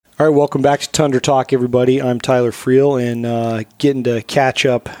All right, welcome back to Tundra Talk, everybody. I'm Tyler Friel, and getting to catch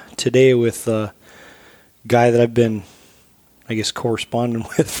up today with a guy that I've been, I guess, corresponding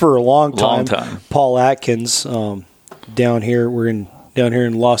with for a long time. Paul Atkins, down here. We're down here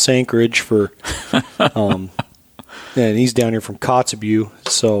in Los Anchorage for, and he's down here from Kotzebue.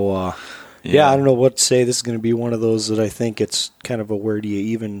 So, I don't know what to say. This is going to be one of those that I think it's kind of a where do you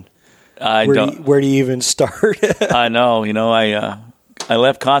even start? I know. I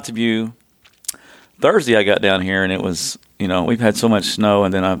left Kotzebue Thursday. I got down here, and it was, we've had so much snow,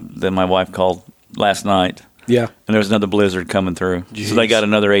 and then my wife called last night. Yeah. And there was another blizzard coming through. Jeez. So they got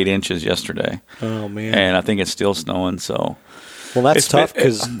another 8 inches yesterday. Oh, man. And I think it's still snowing, so. Well, that's tough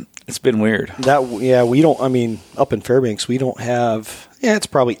because it's been weird. We don't, up in Fairbanks, we don't have, it's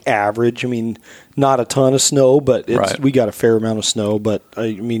probably average. Not a ton of snow, but we got a fair amount of snow. But,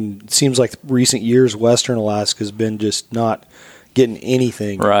 it seems like recent years, Western Alaska has been just not getting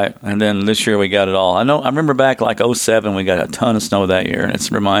anything. Right. And then this year we got it all. I remember back like 2007, we got a ton of snow that year, and it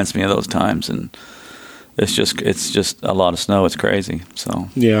reminds me of those times. And it's just a lot of snow. It's crazy. So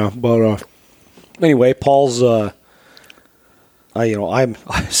yeah, but anyway, Paul's I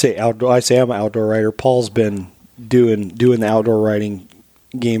say I'm an outdoor writer. Paul's been doing the outdoor writing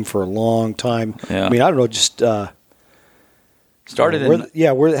game for a long time. Yeah. I don't know, just started how'd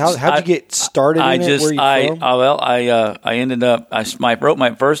you get started in it? Where are you from? I ended up I wrote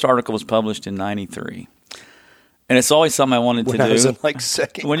my first article was published in 93. And it's always something I wanted to do. I was in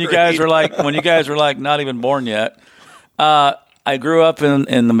second when grade. you guys were like not even born yet. I grew up in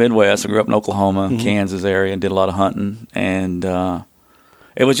the Midwest. I grew up in Oklahoma, Kansas area, and did a lot of hunting. And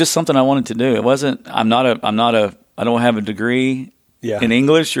it was just something I wanted to do. It wasn't. I don't have a degree in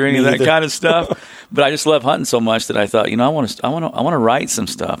English or any of that kind of stuff. But I just love hunting so much that I thought, I want to write some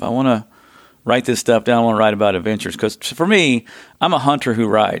stuff. I want to write this stuff down. I want to write about adventures because for me, I'm a hunter who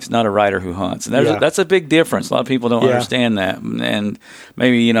writes, not a writer who hunts. And that's a big difference. A lot of people don't understand that. And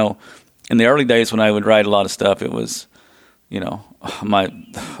maybe, in the early days when I would write a lot of stuff, it was,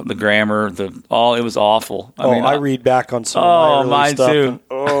 the grammar, it was awful. I read back on some of my early stuff.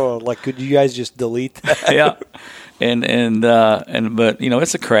 Too. Could you guys just delete that? Yeah. But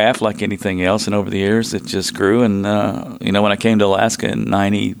it's a craft like anything else. And over the years, it just grew. And, when I came to Alaska in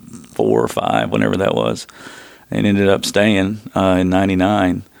 94 or 5, whenever that was, and ended up staying in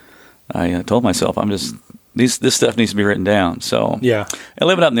 99, I told myself, this stuff needs to be written down. So, yeah. And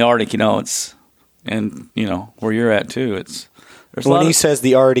living up in the Arctic, where you're at too, when he says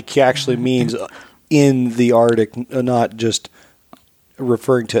the Arctic, he actually means in the Arctic, not just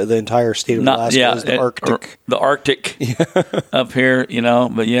referring to the entire state of Alaska as the Arctic. The Arctic up here,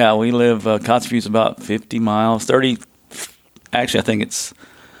 But yeah, we live, Kotzebue's about 50 miles, 30. Actually, I think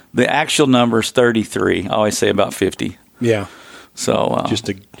the actual number is 33. I always say about 50. Yeah. So just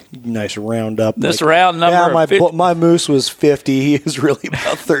a nice round up. This round number. Yeah, my moose was 50. He is really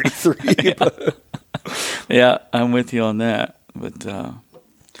about 33. Yeah, I'm with you on that. But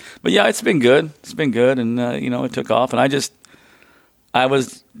yeah, it's been good. It's been good, and it took off. And I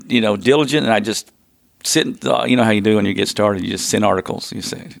was diligent, and I just sit. How you do when you get started. You just send articles. You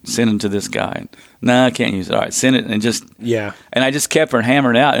say send them to this guy. No, I can't use it. All right, send it, and just And I just kept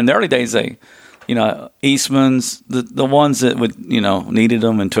hammering out. In the early days, Eastman's the ones that would needed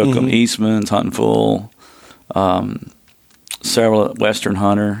them and took them. Eastman's, Hunting Full, several Western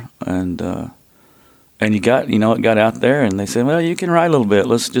Hunter, and it got out there, and they said, well, you can write a little bit.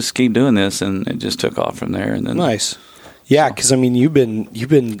 Let's just keep doing this, and it just took off from there. And then nice, yeah, because you've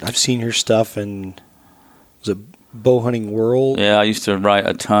been I've seen your stuff, and was it Bow Hunting World? Yeah, I used to write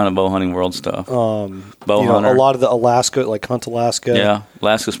a ton of Bow Hunting World stuff. Bow Hunter, a lot of the Alaska, like Hunt Alaska. Yeah,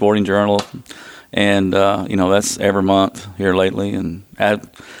 Alaska Sporting Journal, and that's every month here lately, and I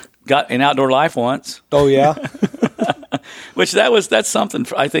got an Outdoor Life once. Oh yeah. Which that's something.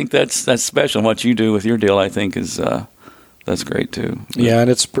 I think that's special. And what you do with your deal, I think, is that's great too. Yeah, and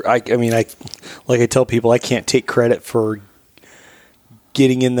it's like I tell people, I can't take credit for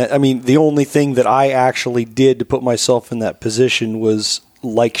getting in that. The only thing that I actually did to put myself in that position was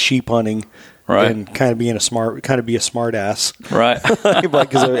like sheep hunting, right? And kind of be a smart ass, right?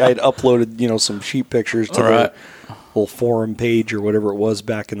 Because I had uploaded some sheep pictures to the little forum page or whatever it was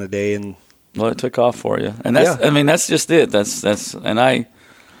back in the day, and. Well, it took off for you, and that's just it. And I,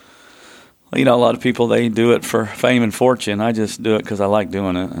 a lot of people, they do it for fame and fortune. I just do it because I like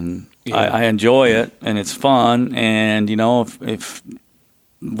doing it, and I enjoy it, and it's fun. And if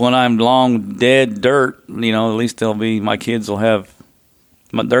when I'm long dead dirt, at least my kids will have,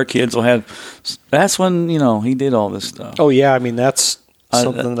 their kids will have. That's when he did all this stuff. Oh yeah, that's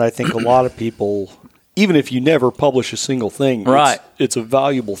something that I think a lot of people even if you never publish a single thing, right? It's a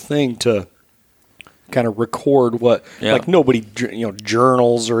valuable thing to kind of record what, like nobody,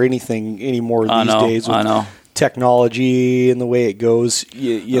 journals or anything anymore these days with technology and the way it goes,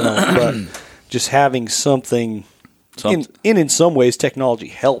 but just having something. In some ways, technology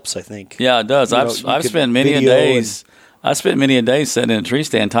helps, I think. Yeah, it does. I've spent many a days. I spent many a day sitting in a tree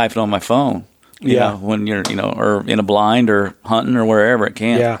stand typing on my phone. You know, when you're or in a blind or hunting or wherever at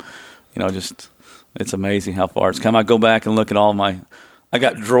camp. Yeah. Just it's amazing how far it's come. I go back and look at all I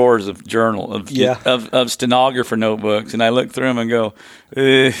got drawers of journal of stenographer notebooks, and I look through them and go,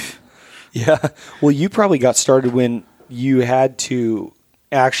 ugh. Yeah. Well, you probably got started when you had to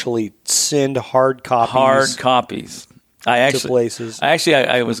actually send hard copies. To places.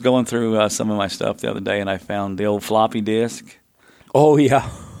 I was going through some of my stuff the other day, and I found the old floppy disk. Oh yeah.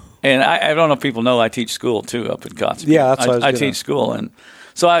 And I don't know if people know I teach school too up in Kotzebue. Yeah, that's what I teach school, and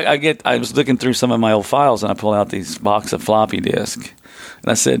so I was looking through some of my old files, and I pulled out these box of floppy disk,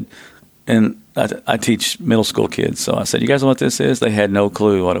 and I said, and I teach middle school kids, so I said, "You guys know what this is?" They had no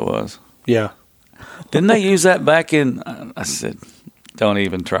clue what it was. Yeah. Didn't they use that back in? I said, "Don't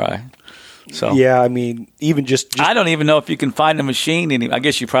even try." So yeah, I mean, even just I don't even know if you can find a machine. I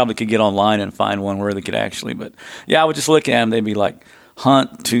guess you probably could get online and find one where they could actually. But yeah, I would just look at them. They'd be like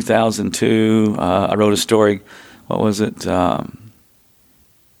Hunt 2002. I wrote a story. What was it?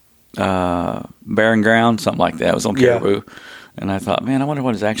 Barren Ground, something like that. It was on Caribou, and I thought, man, I wonder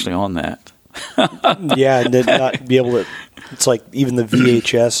what is actually on that. Yeah, and then not be able to. It's like even the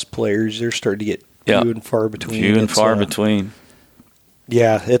VHS players; they're starting to get few and far between. Few and far between.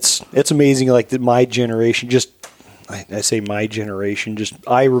 Yeah, it's amazing. Like my generation, I say my generation,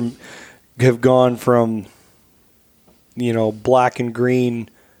 have gone from, black and green,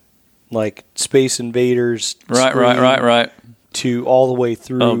 like Space Invaders, right, to all the way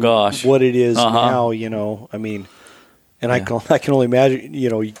through. Oh gosh, what it is now. I mean, and I can only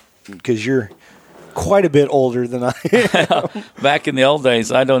imagine, because you're quite a bit older than I am. Back in the old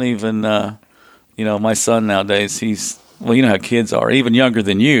days, I don't even, my son nowadays, he's. Well, you know how kids are, even younger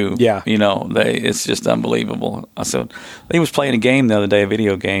than you. Yeah. It's just unbelievable. He was playing a game the other day, a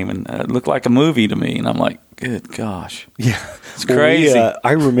video game, and it looked like a movie to me. And I'm like, good gosh. Yeah. It's crazy.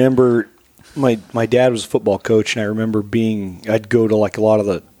 I remember my dad was a football coach, and I remember I'd go to like a lot of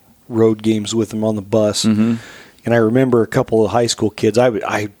the road games with him on the bus. Mm-hmm. And I remember a couple of high school kids. I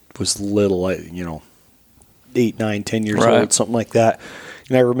was little, 8, 9, 10 years old, something like that.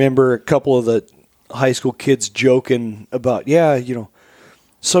 And I remember a couple of the high school kids joking about,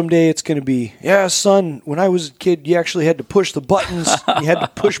 someday it's going to be, son, when I was a kid, you actually had to push the buttons. You had to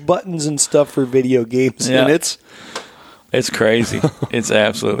push buttons and stuff for video games. Yeah. And it's crazy. It's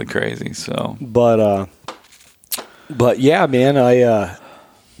absolutely crazy. So, but yeah, man,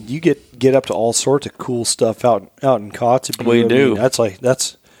 you get up to all sorts of cool stuff out in Kotzebue. We do.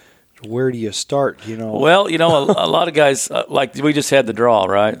 That's where do you start, Well, a lot of guys, like we just had the draw,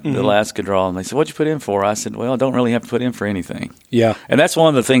 right? Mm-hmm. The Alaska draw. And they said, what'd you put in for? I said, well, I don't really have to put in for anything. Yeah. And that's one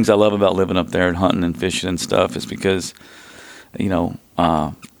of the things I love about living up there and hunting and fishing and stuff is because,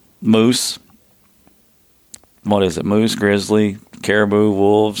 moose, what is it? Moose, grizzly, caribou,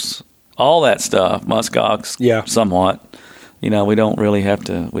 wolves, all that stuff, muskox, somewhat. We don't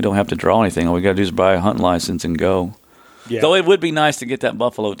have to draw anything. All we got to do is buy a hunting license and go. Yeah. Though it would be nice to get that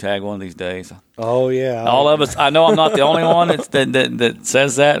buffalo tag one of these days. Oh, yeah. All of us, I know I'm not the only one that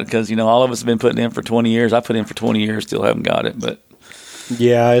says that because, all of us have been putting in for 20 years. I put in for 20 years, still haven't got it. But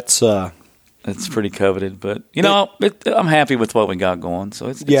yeah, it's pretty coveted. But, I'm happy with what we got going. So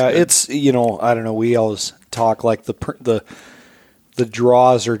it's good. It's, I don't know. We always talk like the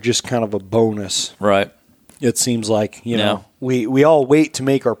draws are just kind of a bonus. Right. It seems like, we all wait to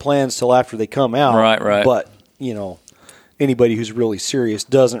make our plans till after they come out. Right. But, anybody who's really serious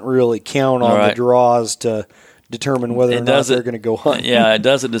doesn't really count on the draws to determine whether or not they're going to go hunting. Yeah, it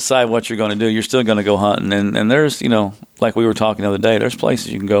doesn't decide what you're going to do. You're still going to go hunting, and there's like we were talking the other day. There's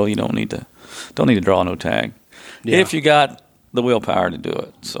places you can go. You don't need to draw no tag if you got the willpower to do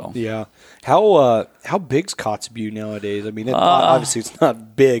it. So yeah, how big's Kotzebue nowadays? I mean, obviously it's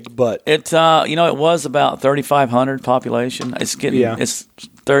not big, but it it was about 3,500 population. It's getting it's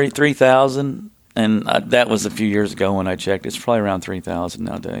 33,000. And that was a few years ago when I checked. It's probably around 3,000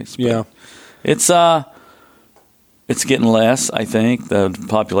 nowadays. But it's getting less. I think the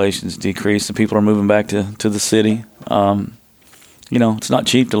population's decreased, and people are moving back to the city. It's not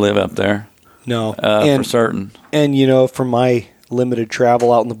cheap to live up there. No, for certain. And from my limited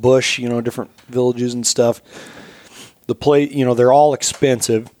travel out in the bush, different villages and stuff, they're all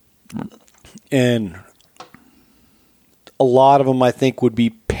expensive, and a lot of them I think would be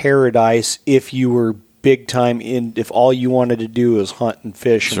paradise if you were big time if all you wanted to do is hunt and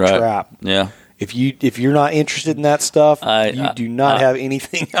fish and trap. Yeah. If you're not interested in that stuff, you do not have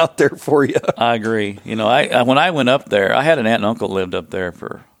anything out there for you. I agree. You know, when I went up there, I had an aunt and uncle lived up there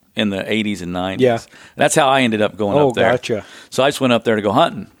in the 80s and 90s. Yeah. That's how I ended up going up there. Oh, gotcha. So I just went up there to go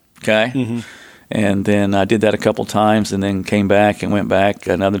hunting. Okay. Mm-hmm. And then I did that a couple times, and then came back and went back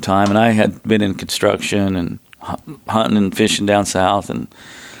another time. And I had been in construction and hunting and fishing down south, and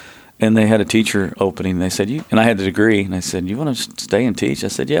they had a teacher opening. They said, and I had a degree, and they said, "You want to stay and teach?" I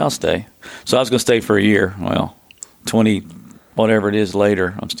said, "Yeah, I'll stay." So I was going to stay for a year. Well, 20 whatever it is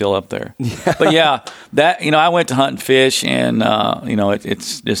later, I'm still up there. Yeah. But yeah, that I went to hunt and fish, and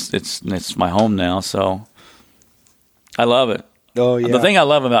it's my home now, so I love it. Oh yeah. The thing I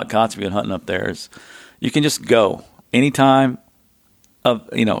love about Kotzebue and hunting up there is you can just go anytime of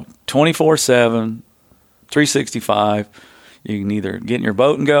 24/7, 365. You can either get in your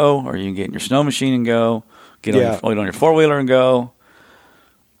boat and go, or you can get in your snow machine and go. Get on your four-wheeler and go.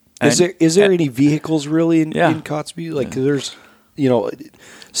 And, is there any vehicles really in Kotzebue? Like, cause there's,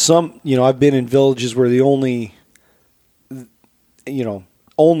 some, I've been in villages where the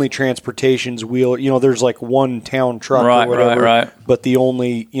only transportation's wheel. There's like one town truck or whatever. Right. But the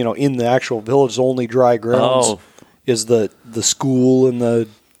only, in the actual village, the only dry grounds is the school and the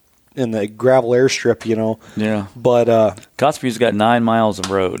gravel airstrip. Yeah. But Kotzebue's got 9 miles of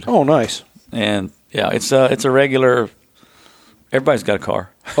road. Oh, nice. And yeah, it's a regular. Everybody's got a car.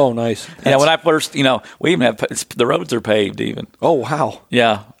 Oh, nice. Yeah, when I first, we even have the roads are paved even. Oh, wow.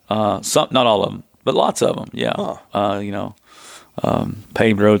 Yeah, not all of them, but lots of them. Yeah, huh.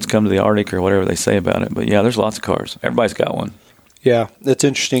 Paved roads come to the Arctic or whatever they say about it. But yeah, there's lots of cars. Everybody's got one. Yeah, that's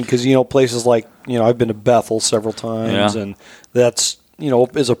interesting because places like I've been to Bethel several times, and that's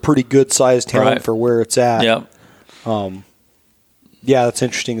is a pretty good sized town for where it's at. Yep. Yeah, that's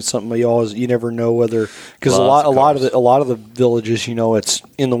interesting. It's something you never know whether, because a lot of the villages, it's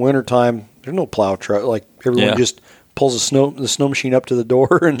in the wintertime, there's no plow truck. Like everyone just pulls the snow machine up to the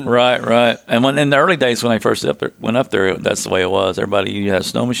door and right. And when in the early days when I first went up there, that's the way it was. Everybody, you had a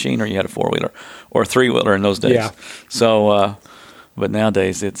snow machine or you had a 4-wheeler or a 3-wheeler in those days. Yeah. So, but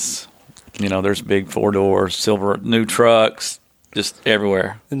nowadays it's there's big 4-door silver new trucks just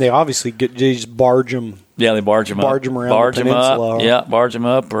everywhere. And they obviously they just barge them. Yeah, they barge them around the peninsula. Up. Yeah, barge them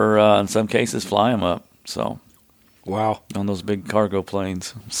up, or in some cases fly them up. So, wow, on those big cargo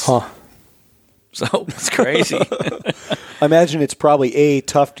planes. Huh. So it's crazy. I imagine it's probably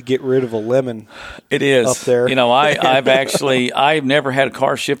tough to get rid of a lemon. It is up there. I've never had a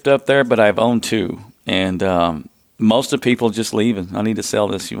car shipped up there, but I've owned 2, and most of the people just leaving. I need to sell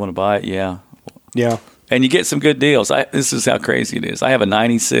this. You want to buy it? Yeah. Yeah. And you get some good deals. This is how crazy it is. I have a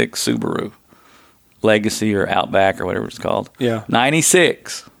 96 Subaru Legacy or Outback or whatever it's called. Yeah.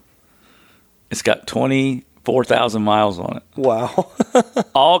 96. It's got 24,000 miles on it. Wow.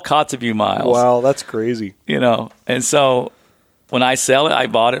 All Kotzebue miles. Wow, that's crazy. And so when I sell it, I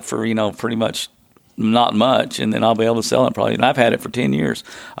bought it for, pretty much not much, and then I'll be able to sell it probably. And I've had it for 10 years.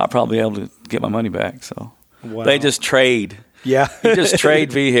 I'll probably be able to get my money back. So They just trade. Yeah. You just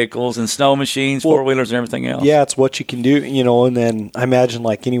trade vehicles and snow machines, 4-wheelers, and everything else. Yeah, it's what you can do, and then I imagine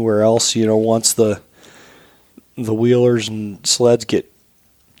like anywhere else, once the wheelers and sleds get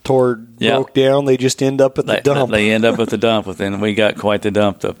broke down, they just end up at the dump. They end up at the dump, and we got quite the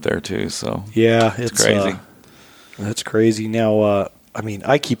dump up there too. So yeah, it's crazy. That's crazy. Now,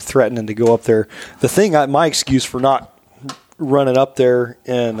 I keep threatening to go up there. The thing, my excuse for not running up there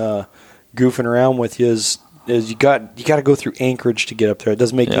and goofing around with you is you got to go through Anchorage to get up there. It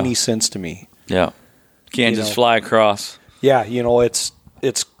doesn't make any sense to me. Yeah, you can't just fly across. Yeah, it's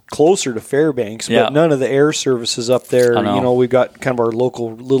closer to Fairbanks, but none of the air services up there. We've got kind of our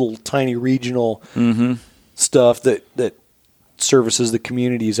local little tiny regional stuff that services the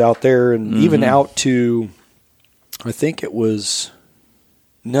communities out there, and even out to, I think it was,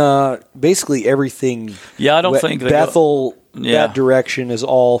 basically everything. Yeah, I don't think Bethel. That direction is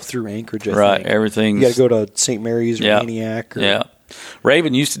all through Anchorage. I think. Everything. You got to go to St. Mary's or Maniac.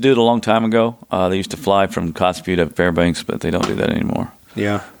 Raven used to do it a long time ago. They used to fly from Kotzebue to Fairbanks, but they don't do that anymore.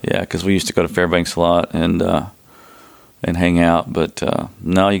 Yeah, because we used to go to Fairbanks a lot and hang out. But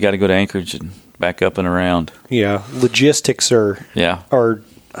now you got to go to Anchorage and back up and around. Yeah, logistics are.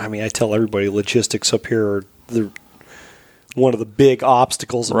 I tell everybody logistics up here are one of the big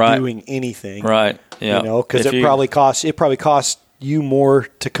obstacles of doing anything. Right. Yeah. Because it probably costs you more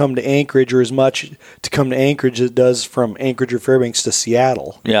to come to Anchorage, or as much to come to Anchorage as it does from Anchorage or Fairbanks to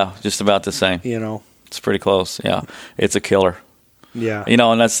Seattle. Yeah, just about the same. It's pretty close. Yeah, it's a killer. Yeah.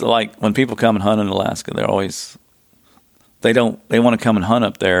 And that's like when people come and hunt in Alaska, they want to come and hunt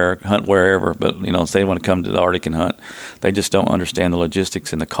up there, hunt wherever, but they want to come to the Arctic and hunt. They just don't understand the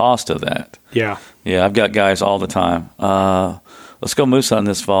logistics and the cost of that. Yeah. Yeah, I've got guys all the time. Let's go moose hunting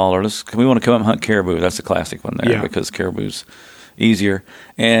this fall, or we want to come and hunt caribou. That's a classic one there because caribou's easier,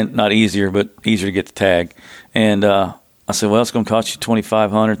 and not easier, but easier to get the tag. And I said, well, it's going to cost you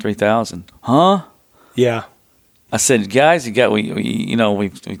 $2,500, $3,000. Huh? Yeah. I said, guys, we've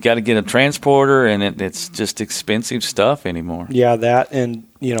got to get a transporter, and it's just expensive stuff anymore. Yeah, that, and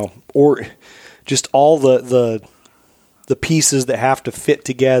or just all the pieces that have to fit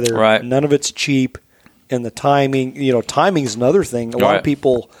together. Right. None of it's cheap, and the timing. Timing is another thing. A lot of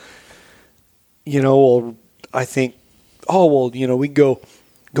people, I think, we go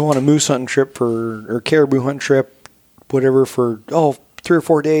on a moose hunting trip or caribou hunting trip, whatever, for 3 or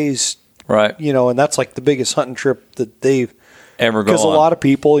 4 days. Right. And that's like the biggest hunting trip that they've ever gone. Because a lot of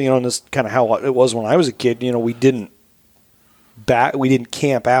people, and this is kind of how it was when I was a kid, we didn't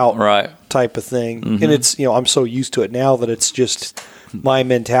camp out, right, type of thing. Mm-hmm. And it's, I'm so used to it now that it's just my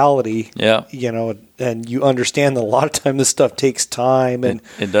mentality. Yeah. And you understand that a lot of time this stuff takes time, and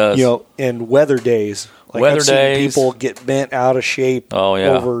it does. And weather days. Like weather I've seen days. people get bent out of shape. Oh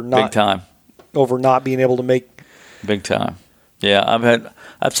yeah. Big time. Over not being able to make. Big time. Yeah,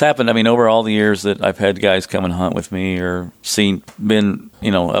 that's happened. I mean, over all the years that I've had guys come and hunt with me or been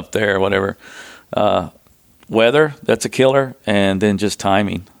up there or whatever. Weather, that's a killer, and then just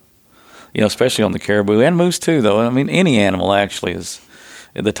timing. Especially on the caribou and moose too, though. I mean, any animal actually is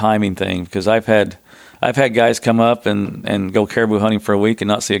the timing thing, because I've had guys come up and go caribou hunting for a week and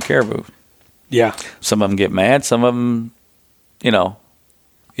not see a caribou. Yeah. Some of them get mad. Some of them,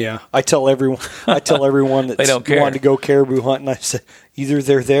 Yeah, I tell everyone that they don't care. wanted to go caribou hunting. I said either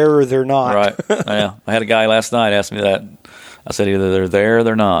they're there or they're not. Right. Yeah. I had a guy last night ask me that. I said either they're there or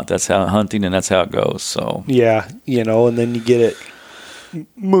they're not. That's how hunting, and that's how it goes. So yeah, and then you get it.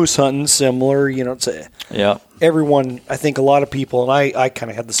 Moose hunting similar. It's everyone. I think a lot of people, and I kind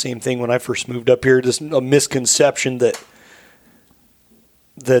of had the same thing when I first moved up here. Just a misconception that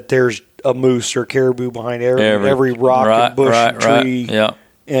there's a moose or caribou behind every rock and bush and tree. Right. Yeah.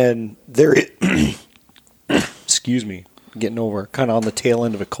 And there, excuse me, getting over kind of on the tail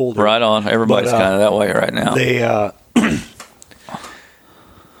end of a cold. Right on. Everybody's kind of that way right now. They,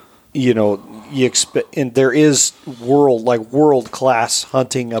 you expect, and there is world class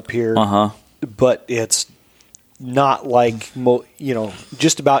hunting up here. But it's not like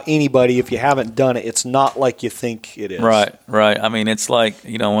just about anybody. If you haven't done it, it's not like you think it is. Right. I mean, it's like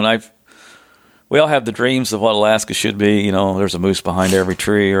when we all have the dreams of what Alaska should be. There's a moose behind every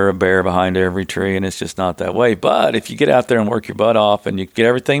tree or a bear behind every tree, and it's just not that way. But if you get out there and work your butt off and you get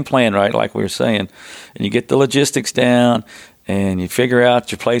everything planned right, like we were saying, and you get the logistics down and you figure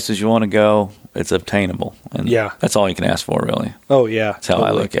out your places you want to go, it's obtainable. And that's all you can ask for, really. Oh, yeah. That's how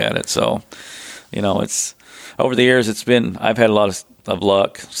I look at it. So, it's over the years, I've had a lot of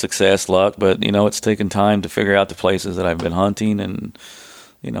luck, success, but, it's taken time to figure out the places that I've been hunting and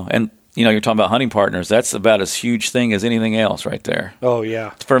you're talking about hunting partners. That's about as huge thing as anything else right there. Oh,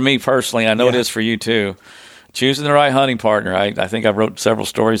 yeah. For me personally, I know it is for you too. Choosing the right hunting partner. I think I've wrote several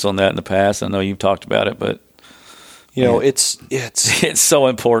stories on that in the past. I know you've talked about it, but it's so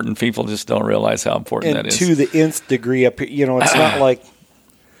important. People just don't realize how important that is. To the nth degree up here, it's not like,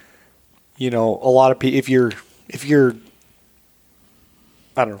 a lot of people, if you're,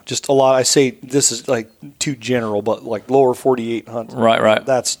 I don't know, just a lot. I say this is like too general, but like lower 48 hunts. Right.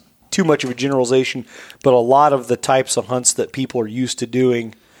 That's too much of a generalization, but a lot of the types of hunts that people are used to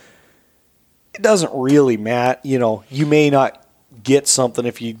doing, it doesn't really matter. You may not get something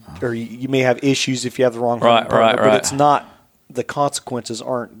or you may have issues if you have the wrong hunting partner, but it's not, the consequences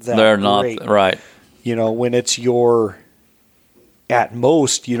aren't that They're great. Not, right. When it's your, at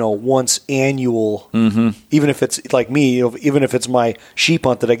most, once annual, even if it's like me, even if it's my sheep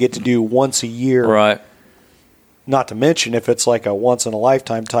hunt that I get to do once a year. Right. Not to mention if it's like a once in a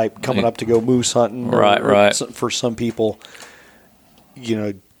lifetime type coming up to go moose hunting. Right. For some people,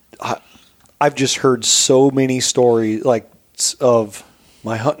 I've just heard so many stories of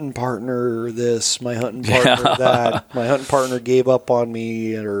my hunting partner this, my hunting partner that, my hunting partner gave up on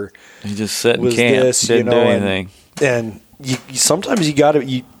me, or he just sat in camp, didn't do anything. And you sometimes you got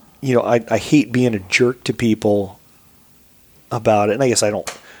to, I hate being a jerk to people about it, and I guess I don't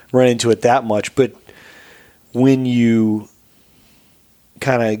run into it that much, but when you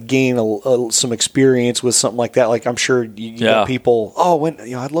kind of gain some experience with something like that, like I'm sure you got people,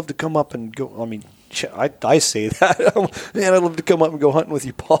 I'd love to come up and go. I mean, I say that, man, I'd love to come up and go hunting with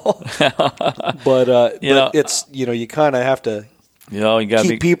you, Paul. But it's you kind of have to You got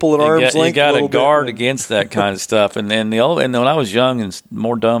keep people at arm's length. You got to guard bit. against that kind of stuff. And then when I was young and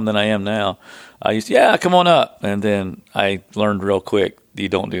more dumb than I am now, I used to, come on up, and then I learned real quick you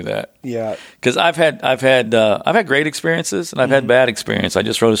don't do that. Yeah, because I've had great experiences and I've had bad experience. I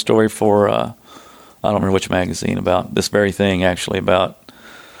just wrote a story for I don't remember which magazine about this very thing, actually, about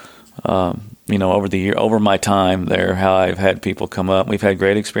over my time there, how I've had people come up. We've had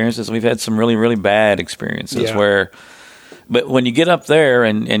great experiences. We've had some really, really bad experiences but when you get up there,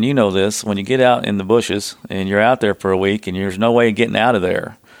 and you know this, when you get out in the bushes and you're out there for a week and there's no way of getting out of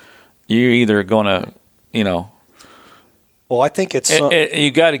there, you're either going to, Well, I think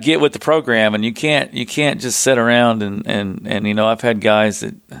you got to get with the program, and you can't just sit around and I've had guys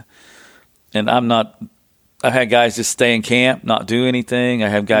that, and I've had guys just stay in camp, not do anything. I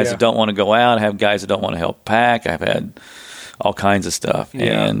have guys that don't want to go out. I have guys that don't want to help pack. I've had all kinds of stuff,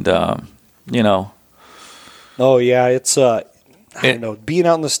 and Oh yeah, it's I don't know. Being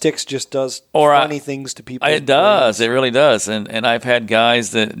out in the sticks just does funny things to people. It does. It really does. And I've had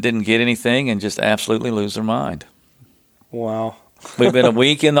guys that didn't get anything and just absolutely lose their mind. Wow. We've been a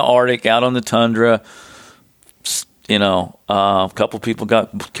week in the Arctic, out on the tundra. A couple people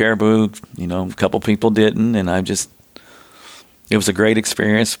got caribou. A couple people didn't, and it was a great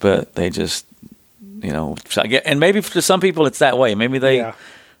experience. But they just, and maybe for some people it's that way. Maybe they. Yeah.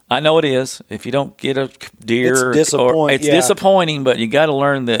 I know it is. If you don't get a deer, it's disappointing, but you got to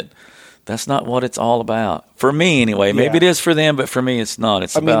learn that that's not what it's all about. For me, anyway. Maybe it is for them, but for me, it's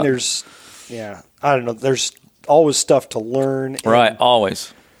not. I mean, I don't know. There's always stuff to learn. Right,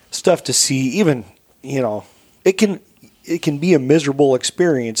 always. Stuff to see. Even, it can be a miserable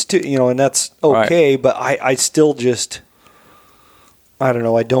experience, too, and that's okay, but I still just, I don't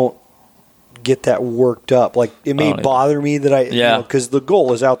know, I don't get that worked up. Like, it may bother me that because the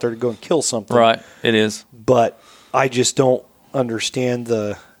goal is out there to go and kill something. Right, it is. But I just don't understand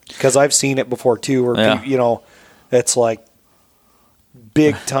because I've seen it before too, where it's like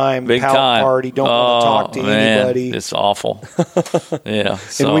big time party, don't want to talk to anybody. It's awful. Yeah.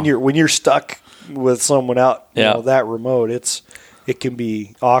 So. And when you're stuck with someone out that remote, it can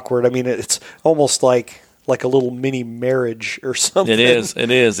be awkward. I mean, it's almost like a little mini marriage or something. It is.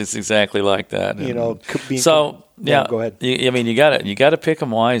 It's exactly like that. Go ahead. You got to pick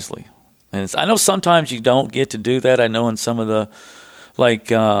them wisely. And I know sometimes you don't get to do that. I know in some of the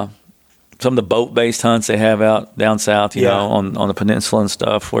some of the boat-based hunts they have out down south, on the peninsula and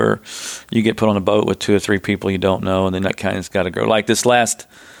stuff, where you get put on a boat with 2 or 3 people you don't know, and then that kind of got to go. Like this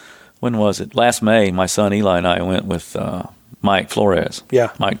when was it? Last May, my son Eli and I went with Mike Flores.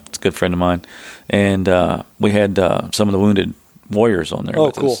 Yeah. Mike's a good friend of mine. And we had some of the wounded warriors on there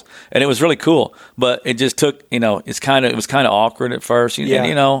with us. And it was really cool. But it just took, it was kind of awkward at first. And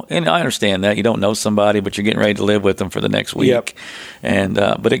I understand that. You don't know somebody, but you're getting ready to live with them for the next week. Yep. And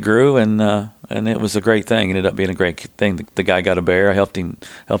but it grew, and it was a great thing. It ended up being a great thing. The guy got a bear. I helped him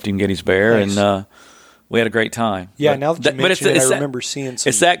get his bear. Nice. And we had a great time. Yeah, now that you mention it, I remember seeing some.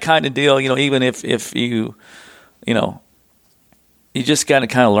 It's that kind of deal, even if you, you just got to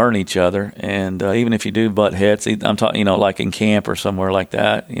kind of learn each other. And even if you do butt heads, I'm talking, like in camp or somewhere like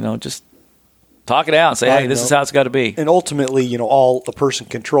that, just talk it out and say, hey, this is how it's got to be. And ultimately, all the person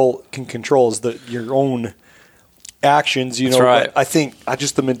can control is your own actions, That's right. But I think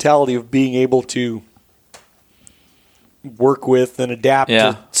just the mentality of being able to work with and adapt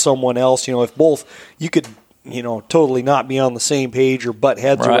to someone else, if both, you could, totally not be on the same page or butt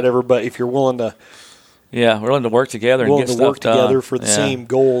heads or whatever, but if you're willing to work together and get stuff done. Together for the same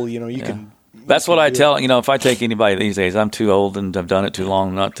goal, you can. That's what I tell, if I take anybody these days, I'm too old and I've done it too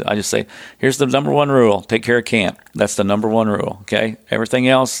long I just say, here's the number one rule, take care of camp. That's the number one rule, okay? Everything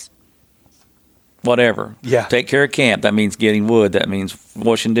else, whatever. Yeah. Take care of camp. That means getting wood. That means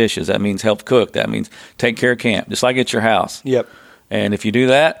washing dishes. That means help cook. That means take care of camp, just like at your house. Yep. And if you do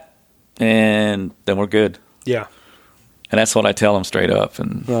that, and then we're good. Yeah. And that's what I tell them straight up.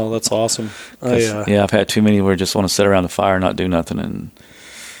 And that's awesome. I've had too many where just want to sit around the fire and not do nothing. And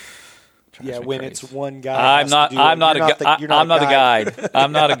when it's one guy. I'm not a guide.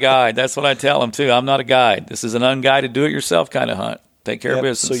 I'm not a guide. That's what I tell them too. I'm not a guide. This is an unguided, do-it-yourself kind of hunt. Take care of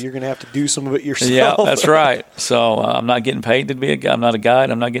business. So you're going to have to do some of it yourself. Yeah, that's right. So I'm not getting paid to be a guide. I'm not a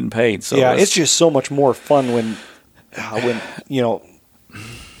guide. I'm not getting paid. So it's just so much more fun when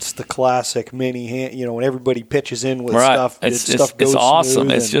it's the classic mini hand, when everybody pitches in with stuff. Stuff goes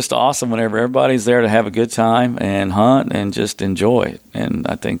awesome. It's just awesome whenever everybody's there to have a good time and hunt and just enjoy it. And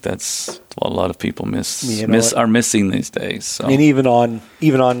I think that's what a lot of people are missing these days. So. And even on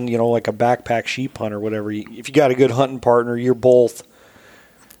like a backpack sheep hunt or whatever, if you got a good hunting partner, you're both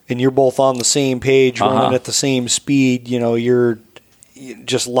on the same page, running at the same speed. You're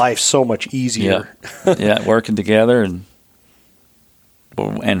just life's so much easier. Yeah, working together and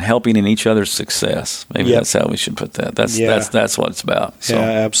helping in each other's success. Maybe that's how we should put that. That's what it's about. So. Yeah,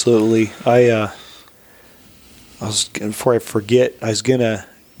 absolutely. I was, before I forget,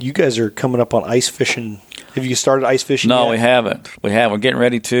 you guys are coming up on ice fishing. Have you started ice fishing yet? No, we haven't. We're getting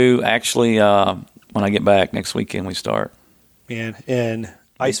ready to. Actually, when I get back next weekend, we start. Man, and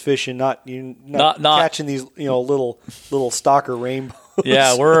ice fishing, not catching these little stalker rainbows.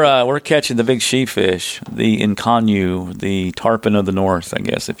 Yeah, we're catching the big sheefish, the inconnu, the tarpon of the north, I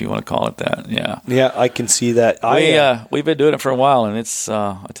guess, if you want to call it that. Yeah. Yeah, I can see that. We've been doing it for a while, and it's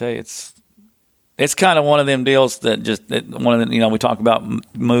I tell you, it's kind of one of them deals that we talk about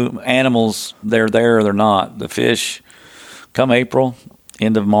animals. They're there or they're not. The fish, come April,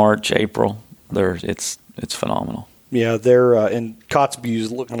 end of March, April, it's phenomenal. Yeah, they're in Kotzebue is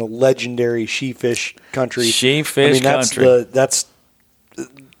kind of legendary sheefish country. Sheefish country. That's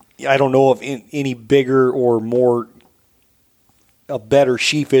I don't know of any bigger or a better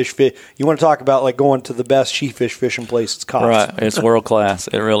sheefish fish. You want to talk about like going to the best sheefish fishing place? It's Kotz. Right, it's world class.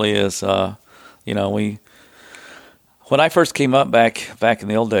 It really is. When I first came up back in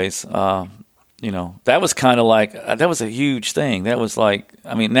the old days, that was kind of like that was a huge thing. That was like,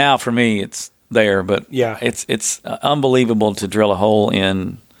 I mean, now for me it's there, but yeah, it's unbelievable to drill a hole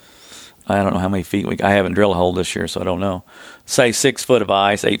in. I don't know how many feet I haven't drilled a hole this year, so I don't know. Say 6 foot of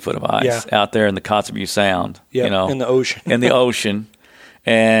ice, 8 foot of ice out there in the Kotzebue Sound. Yeah, in the ocean. In the ocean,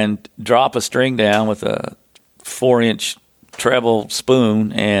 and drop a string down with a 4-inch treble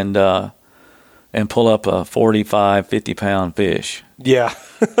spoon and pull up a 45, 50-pound fish. Yeah.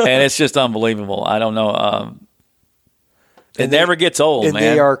 And it's just unbelievable. I don't know. It never gets old, and man.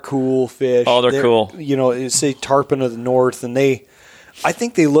 And they are cool fish. Oh, they're cool. Say tarpon of the north, and I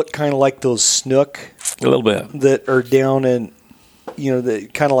think they look kind of like those snook. A little bit. That are down in, the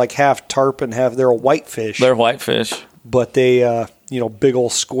kind of like half tarpon, they're a whitefish. They're whitefish. But they, big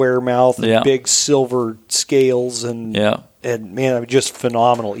old square mouth and big silver scales and man, just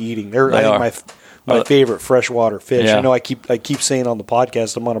phenomenal eating. I think my favorite freshwater fish. Yeah. I know I keep saying on the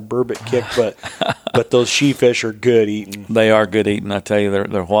podcast I'm on a burbot kick, but those sheefish are good eating. They are good eating. I tell you,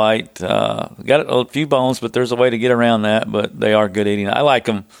 they're white. Got a few bones, but there's a way to get around that. But they are good eating. I like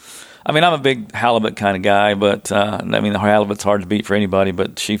them. I mean, I'm a big halibut kind of guy, but the halibut's hard to beat for anybody.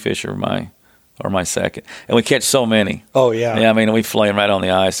 But sheefish are my second, and we catch so many. Oh yeah. Yeah, I mean, we flay them right on the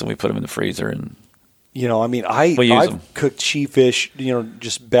ice and we put them in the freezer and. I've cooked sheefish,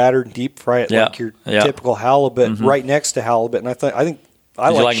 just battered and deep fry it like your typical halibut, right next to halibut, and I think I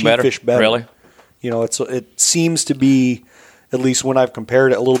like sheefish better. Really? It seems to be, at least when I've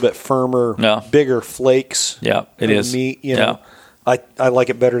compared it, a little bit firmer, bigger flakes. Yeah, it is. Meat, I like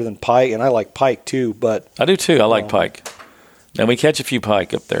it better than pike, and I like pike too. But I do too. I like pike, and we catch a few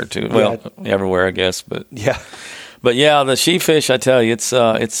pike up there too. Well, everywhere I guess, but the sheefish. I tell you,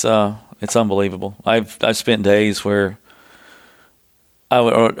 it's unbelievable. I've spent days where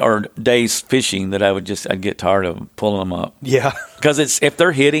or days fishing that I'd get tired of pulling them up. Yeah, because if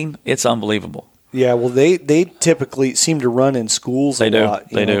they're hitting, it's unbelievable. Yeah, well, they typically seem to run in schools a lot.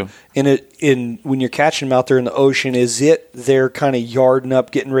 They do. And when you're catching them out there in the ocean, they're kind of yarding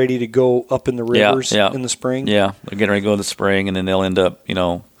up, getting ready to go up in the rivers in the spring? Yeah, they're getting ready to go in the spring, and then they'll end up,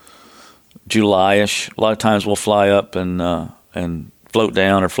 July-ish. A lot of times we'll fly up and float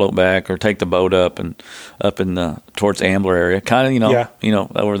down or float back or take the boat up in towards Ambler area, kind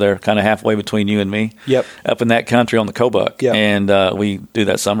of over there, kind of halfway between you and me. Yep. Up in that country on the Kobuk. Yep. And we do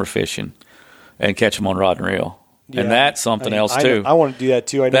that summer fishing and catch them on rod and reel. Yeah. And that's something else too. I want to do that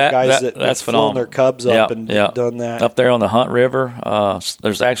too. I know guys that's flown their cubs up and done that. Up there on the Hunt River,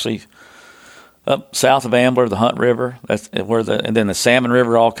 there's actually up south of Ambler, the Hunt River. That's where and then the Salmon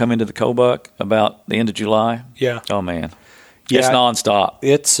River all come into the Kobuk about the end of July. Yeah. Oh man. It's nonstop.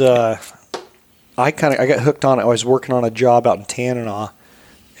 It's I got hooked on it. I was working on a job out in Tanana,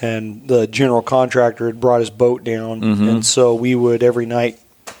 and the general contractor had brought his boat down, and so we would every night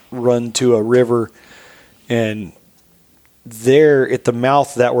run to a river, and there at the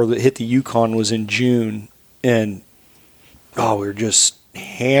mouth that hit the Yukon was in June, and we were just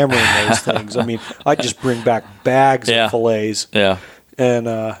hammering those things. I mean, I'd just bring back bags of fillets. Yeah.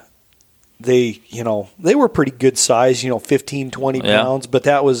 And they were pretty good size, 15, 20 pounds, but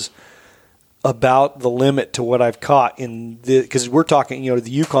that was about the limit to what I've caught because we're talking, the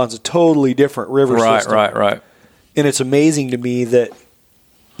Yukon's a totally different river system. Right. And it's amazing to me that,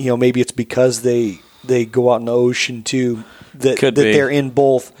 maybe it's because they go out in the ocean too, that they're in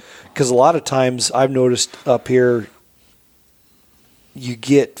both. Because a lot of times I've noticed up here, you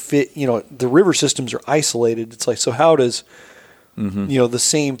get the river systems are isolated. It's like, so how does the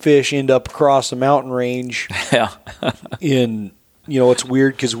same fish end up across a mountain range. Yeah. It's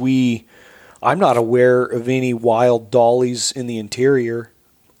weird because I'm not aware of any wild dollies in the interior.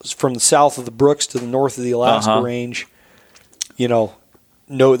 From the south of the Brooks to the north of the Alaska range, no,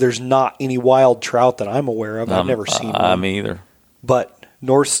 there's not any wild trout that I'm aware of. I've never seen one. Me either. But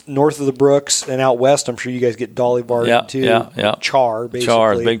north of the Brooks and out west, I'm sure you guys get dolly barred too. Yeah. Char, basically.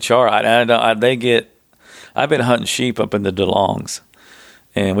 Char, big char. I've been hunting sheep up in the DeLongs,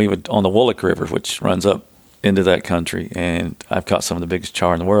 and we would on the Woolach River, which runs up into that country, and I've caught some of the biggest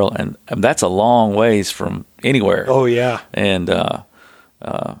char in the world, and that's a long ways from anywhere. Oh yeah. And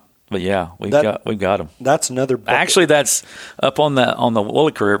but yeah, we've got them. That's another bucket. Actually, that's up on the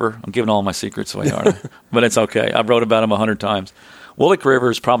Woolach River. I'm giving all my secrets away, aren't I? But it's okay. I've wrote about them 100 times. Woolach River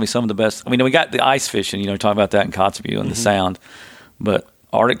is probably some of the best. I mean, we got the ice fishing. Talking about that in Kotzebue and the Sound, but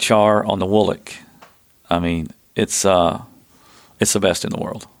Arctic char on the Woolach. I mean, it's the best in the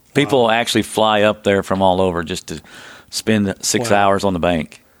world. People actually fly up there from all over just to spend 6 hours on the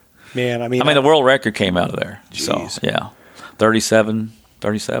bank. Man, I mean, the world record came out of there. Geez. So yeah, 37. I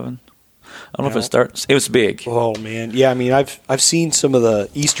don't know if it starts. It was big. Oh man, yeah. I mean, I've seen some of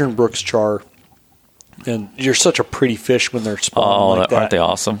the Eastern Brooks char, and you're such a pretty fish when they're spawning like that. Aren't they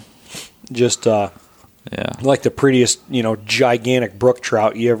awesome? Just like the prettiest, gigantic brook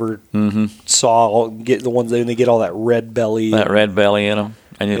trout you ever saw. Get the ones they get all that red belly. That red belly in them,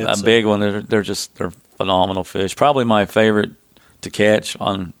 and a big one. They're phenomenal fish. Probably my favorite to catch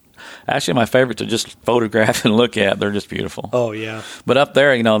on. Actually, my favorite to just photograph and look at. They're just beautiful. Oh yeah. But up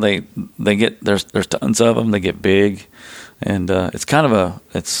there, they get there's tons of them. They get big, and it's kind of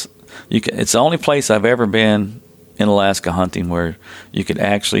it's the only place I've ever been in Alaska hunting where you could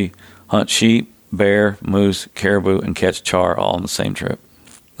actually hunt sheep, bear, moose, caribou, and catch char all on the same trip.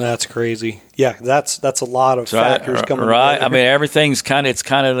 That's crazy. Yeah, that's a lot of factors coming together. I mean, everything's kind of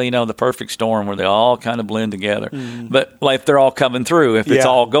the perfect storm where they all kind of blend together. But like they're all coming through if it's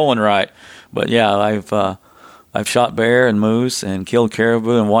all going right. But yeah, I've shot bear and moose and killed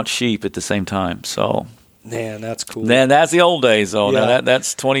caribou and watched sheep at the same time. So man, that's cool. Then that's the old days though. Yeah. Now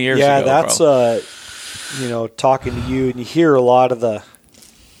that's 20 years ago. Yeah, that's talking to you and you hear a lot of the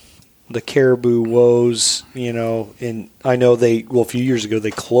caribou woes, and I know a few years ago they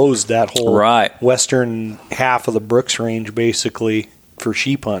closed that whole western half of the Brooks Range basically for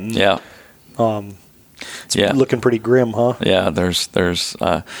sheep hunting. Yeah. It's looking pretty grim, huh? Yeah, there's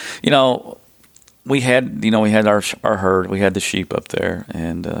we had our herd, we had the sheep up there,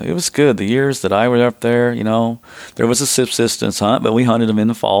 and it was good. The years that I was up there, there was a subsistence hunt, but we hunted them in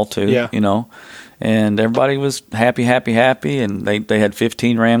the fall too, and everybody was happy, and they had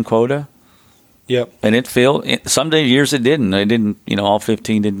 15 ram quota. Yep. And it filled. Some years it didn't. They didn't. All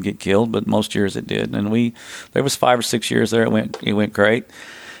 15 didn't get killed, but most years it did. And there was 5 or 6 years there. It went great.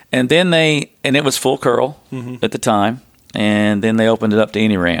 And then it was full curl at the time. And then they opened it up to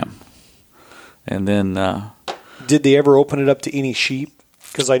any ram. And then did they ever open it up to any sheep?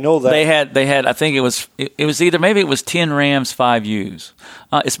 Because I know that they had. I think it was either maybe it was 10 rams, 5 ewes.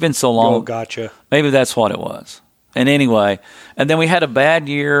 It's been so long. Oh, gotcha. Maybe that's what it was. And anyway, and then we had a bad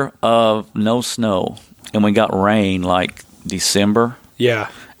year of no snow, and we got rain like December. Yeah.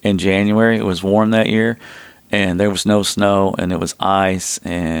 In January, it was warm that year, and there was no snow, and it was ice,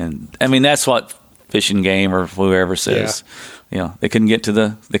 and I mean that's what Fish and Game or whoever says. Yeah. They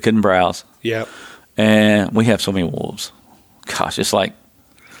couldn't browse. Yep. And we have so many wolves. Gosh, it's like.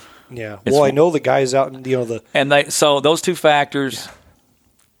 Yeah. Well, I know the guys out in so those two factors. Yeah.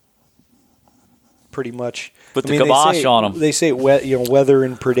 Pretty much. Put the kibosh on them. They say weather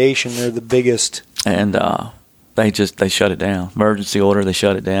and predation are the biggest. And they shut it down. Emergency order. They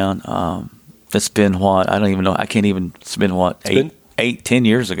shut it down. It's been what? I don't even know. I can't even. It's been what? 10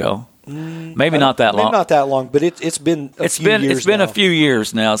 years ago. Maybe not that long. Maybe not that long, but it's been a few years. It's been a few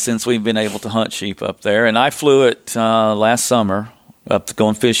years now since we've been able to hunt sheep up there. And I flew it last summer up to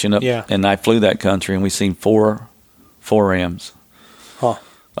going fishing up. Yeah. And I flew that country, and we seen four rams. Huh.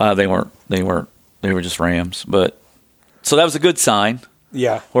 They weren't. They were just rams, but so that was a good sign.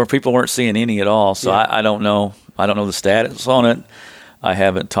 Yeah, where people weren't seeing any at all. So I don't know. I don't know the status on it. I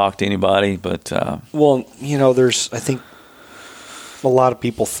haven't talked to anybody, but there's. I think a lot of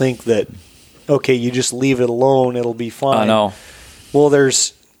people think that you just leave it alone, it'll be fine. I know. Well,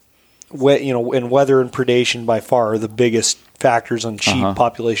 there's and weather and predation by far are the biggest factors on sheep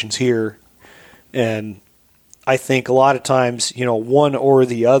populations here, and I think a lot of times, one or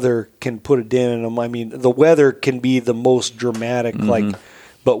the other can put a dent in them. I mean, the weather can be the most dramatic,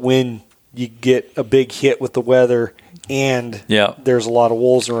 but when you get a big hit with the weather and there's a lot of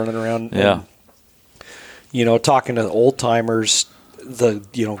wolves running around, talking to old timers,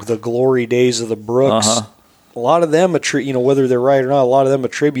 the glory days of the brooks, a lot of them whether they're right or not, a lot of them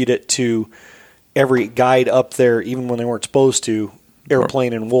attribute it to every guide up there, even when they weren't supposed to,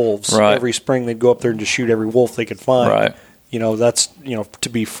 airplaning wolves. Right. Every spring they'd go up there and just shoot every wolf they could find. Right. That's, to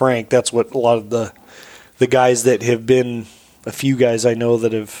be frank, that's what a lot of the guys that have been, a few guys I know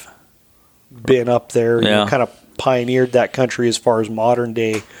that have been up there, kind of pioneered that country as far as modern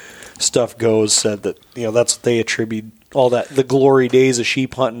day stuff goes, said that, that's what they attribute all that, the glory days of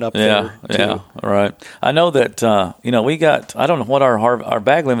sheep hunting up there. Yeah, right. I know that, we got, I don't know what our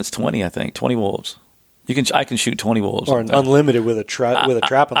bag limit's 20, I think, 20 wolves. I can shoot 20 wolves. Or unlimited with a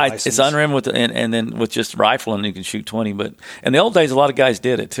trapping license. It's unlimited and then with just rifling you can shoot 20. But in the old days, a lot of guys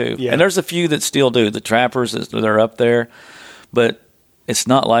did it too. Yeah. And there's a few that still do. The trappers, they're up there. But it's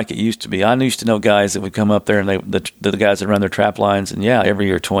not like it used to be. I used to know guys that would come up there and the guys that run their trap lines, and every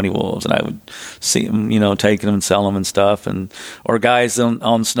year 20 wolves. And I would see them, taking them and selling them and stuff. Or guys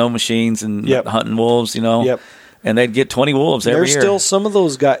on snow machines and hunting wolves, Yep. And they'd get 20 wolves every year. There's still some of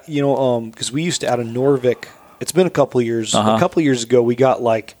those guys, because we used to, out of Norvik, it's been a couple of years. A couple of years ago, we got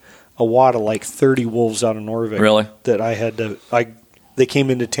like a wad of like 30 wolves out of Norvik. Really? That I had to, they came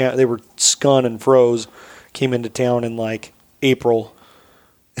into town, they were skun and froze, came into town in like April.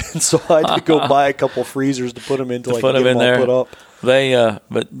 And so I had to go buy a couple freezers to put them in to get them all put up.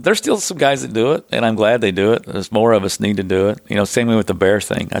 But there's still some guys that do it, and I'm glad they do it. There's more of us need to do it. Same way with the bear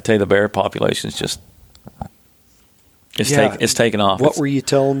thing. I tell you, the bear population is just it's taken off. What were you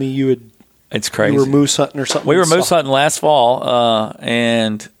telling me It's crazy. You were moose hunting or something? We were moose hunting last fall,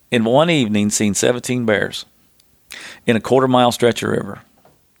 and in one evening seen 17 bears in a quarter-mile stretch of river.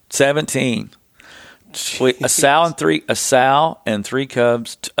 17. A sow and three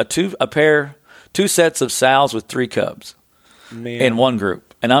cubs. Two sets of sows with three cubs. Man. In one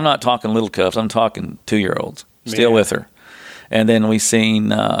group. And I'm not talking little cubs. I'm talking 2-year-olds still with her. And then we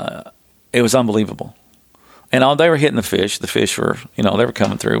seen. It was unbelievable. And they were hitting the fish. The fish were, they were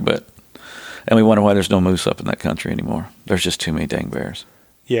coming through. And we wonder why there's no moose up in that country anymore. There's just too many dang bears.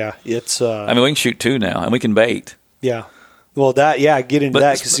 Yeah, it's. We can shoot 2 now, and we can bait. Yeah. Well, get into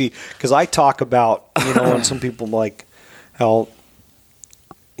that because I talk about, and some people like how,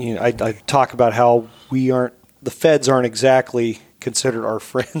 I talk about how the feds aren't exactly considered our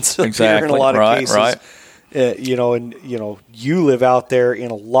friends here in a lot of cases. Right. You live out there in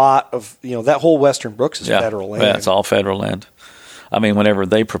a lot of, that whole Western Brooks is federal land. Yeah, it's all federal land. Whenever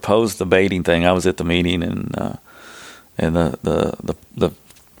they proposed the baiting thing, I was at the meeting and the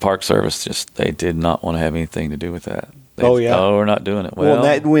Park Service they did not want to have anything to do with that. We're not doing it. Well, and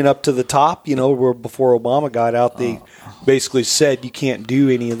that went up to the top, where before Obama got out, they basically said you can't do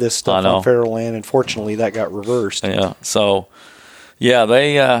any of this stuff on federal land. Unfortunately, that got reversed. Yeah. So,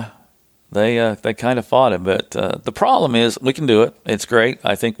 they kind of fought it. But the problem is we can do it. It's great.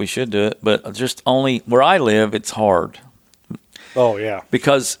 I think we should do it. But just only where I live, it's hard. Oh, yeah.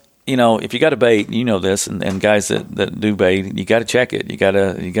 Because, if you got to bait, this, and guys that do bait, you got to check it. You got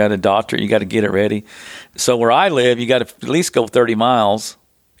to doctor it. You got to get it ready. So where I live, you got to at least go 30 miles,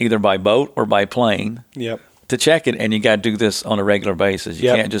 either by boat or by plane. Yep. To check it, and you got to do this on a regular basis. You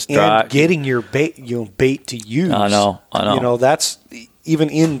can't just drive. And getting your bait to use. I know. That's even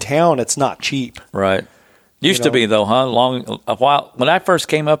in town. It's not cheap. Right. Used to be though, huh? A while when I first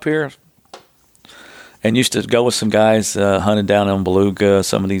came up here, and used to go with some guys hunting down on Beluga,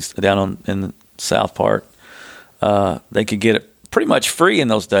 some of these down in the south part. They could get it pretty much free in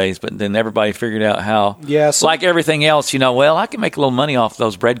those days, but then everybody figured out how. Yes. Like everything else, I can make a little money off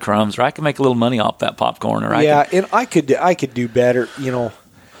those breadcrumbs, or I can make a little money off that popcorn, or and I could do better,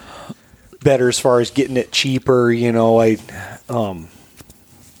 better as far as getting it cheaper.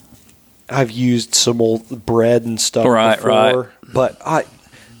 I've used some old bread and stuff before, but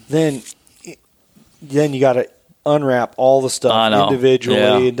then you got to unwrap all the stuff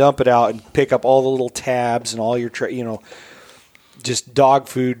individually and dump it out and pick up all the little tabs and all your just dog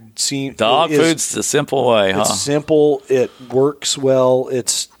food. Food's the simple way, huh? It's simple. It works well.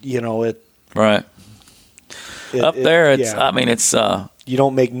 It's right. Up there, it's you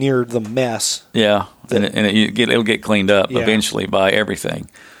don't make near the mess. Yeah, it'll get cleaned up eventually by everything.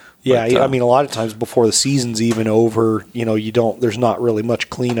 Yeah, but, a lot of times before the season's even over, there's not really much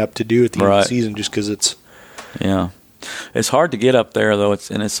cleanup to do at the end of the season just because it's. Yeah. It's hard to get up there though.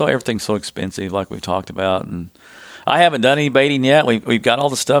 Everything's so expensive, like we've talked about, and I haven't done any baiting yet. We've got all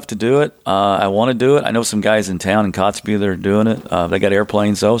the stuff to do it. I want to do it. I know some guys in town in Kotzebue that are doing it. They got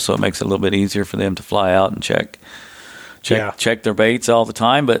airplanes though, so it makes it a little bit easier for them to fly out and check their baits all the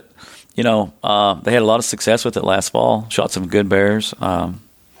time. But they had a lot of success with it last fall. Shot some good bears.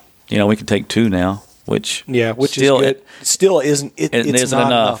 We can take 2 now which still, is good. Still isn't. It isn't not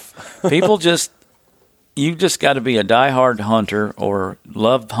enough. People you just got to be a diehard hunter or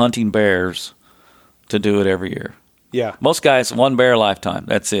love hunting bears to do it every year. Yeah. Most guys, one bear a lifetime.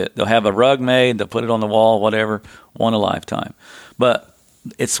 That's it. They'll have a rug made. They'll put it on the wall, whatever. One a lifetime. But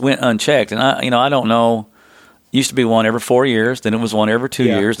it's went unchecked. And I don't know. Used to be one every 4 years. Then it was one every 2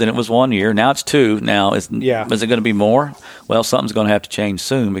 years. Then it was 1 year. Now it's two. Now is it going to be more? Well, something's going to have to change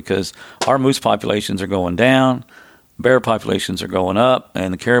soon because our moose populations are going down. Bear populations are going up.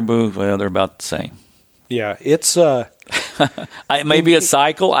 And the caribou, well, they're about the same. Yeah. It's it may be a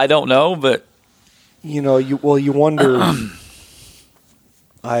cycle. I don't know, but you wonder.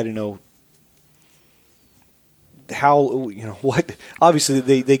 I don't know how. What? Obviously,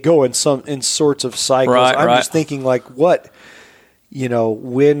 they go in sorts of cycles. Right, I'm just thinking like what.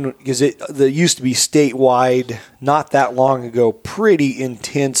 When because there used to be statewide not that long ago, pretty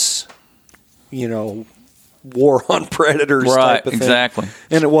intense. War on predators type of thing. Exactly.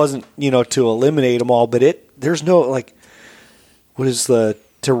 And it wasn't, to eliminate them all, but there's no,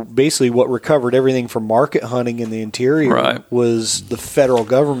 basically what recovered everything from market hunting in the interior was the federal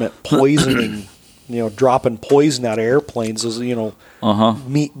government poisoning, dropping poison out of airplanes. Those,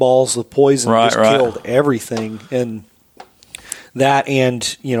 meatballs with poison just killed everything. And that,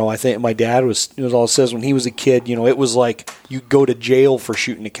 and, I think my dad was all it says when he was a kid, it was like you go to jail for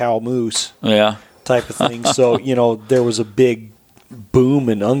shooting a cow moose. Yeah. Type of thing. So, there was a big boom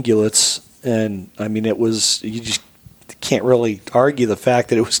in ungulates. And, I mean, it was, you just can't really argue the fact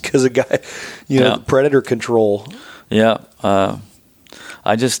that it was because of the predator control. Yeah.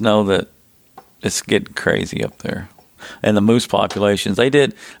 I just know that it's getting crazy up there. And the moose populations, they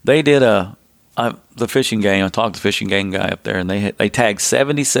did the fishing game. I talked to the fishing game guy up there, and they tagged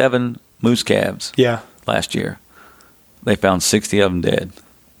 77 moose calves last year. They found 60 of them dead.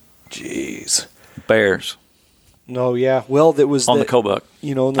 Jeez. Bears. No, yeah. Well, that was on the Kobuk.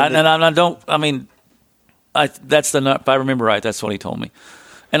 If I remember right, that's what he told me.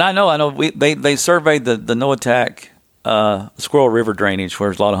 And I know. They surveyed the no attack Squirrel River drainage, where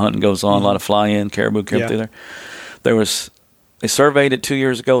there's a lot of hunting goes on, a lot of fly in caribou through there. They surveyed it 2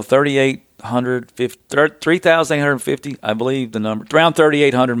 years ago, 3,850, I believe the number, around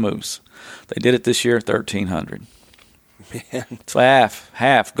 3,800 moose. They did it this year, 1,300. Man, it's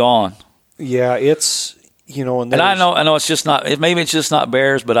half gone. Yeah, it's and I know it's just not. Maybe it's just not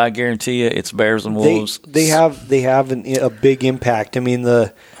bears, but I guarantee you, it's bears and wolves. They have a big impact. I mean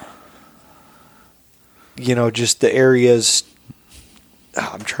just the areas.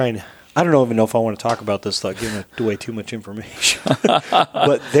 I don't even know if I want to talk about this without giving away too much information.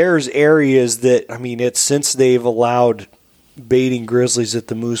 But there's areas that it's since they've allowed baiting grizzlies that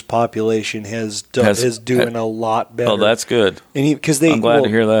the moose population is doing a lot better. Oh, that's good. And I'm glad to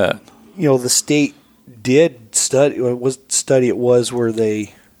hear that. The state did study. What study it was where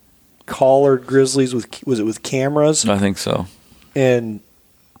they collared grizzlies with cameras? I think so. And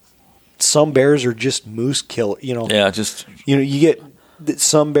some bears are just moose kill. You get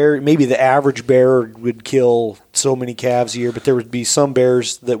some bear. Maybe the average bear would kill so many calves a year, but there would be some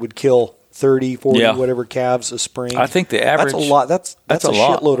bears that would kill 30, 40, whatever calves a spring. I think the average. That's a lot. That's a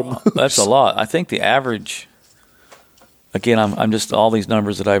shitload of moose. That's a lot. I think the average. Again, I'm just all these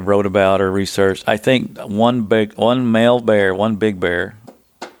numbers that I've wrote about or researched. I think one male bear, one big bear,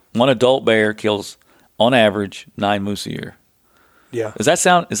 one adult bear kills on average 9 moose a year. Yeah. Does that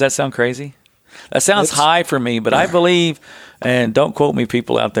sound crazy? That sounds high for me, but I believe, and don't quote me,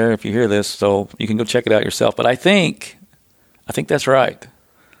 people out there, if you hear this, so you can go check it out yourself. But I think that's right.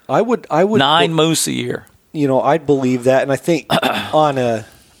 I would 9 moose a year. I'd believe that, and I think on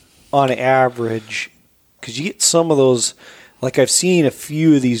average. Because you get some of those, like I've seen a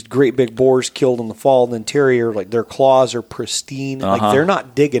few of these great big boars killed in the fall in the interior, like their claws are pristine. Like they're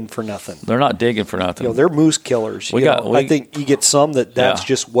not digging for nothing. They're not digging for nothing. They're moose killers. I think you get some that's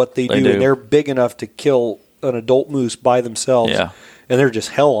just what they do. And they're big enough to kill an adult moose by themselves. Yeah. And they're just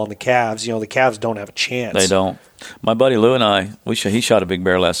hell on the calves. The calves don't have a chance. They don't. My buddy Lou and I, he shot a big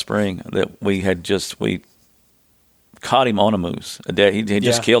bear last spring that we caught him on a moose. He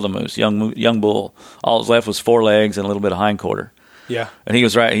just killed a moose, young bull. All that was left was 4 legs and a little bit of hindquarter. Yeah, and he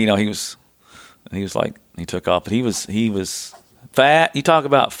was right. He was like he took off, but he was fat. You talk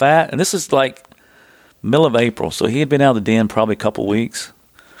about fat, and this is like middle of April, so he had been out of the den probably a couple weeks,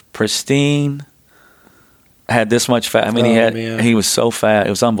 pristine. Had this much fat. He was so fat. It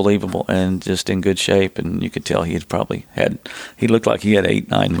was unbelievable and just in good shape. And you could tell he looked like he had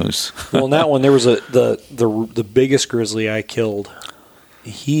 8-9 moose. Well, in that one, there was the biggest grizzly I killed.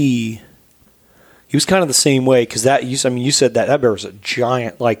 He He was kind of the same way because you said that bear was a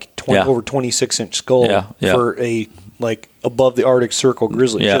giant, like over 26-inch skull for a like above the Arctic Circle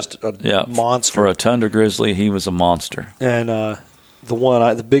grizzly, just a monster. For a tundra grizzly, he was a monster. And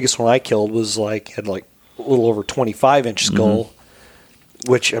the biggest one I killed was had a little over 25-inch skull,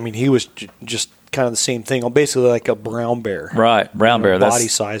 which I mean he was just kind of the same thing, basically like a brown bear, right? Brown bear, body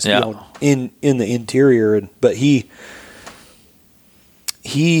size, in the interior, but he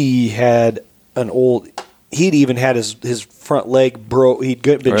had he'd even had his front leg broke. He'd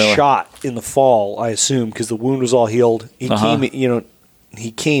been shot in the fall, I assume, because the wound was all healed. He came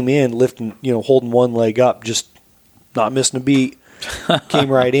in lifting, holding one leg up, just not missing a beat. Came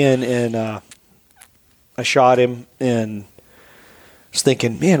right in, and I shot him, and was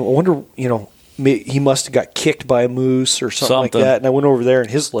thinking, man, I wonder, he must have got kicked by a moose or something like that. And I went over there,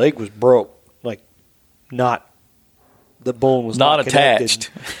 and his leg was broke, the bone was not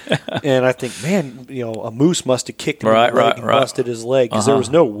attached. And I think, man, a moose must have kicked him in the leg and busted his leg because there was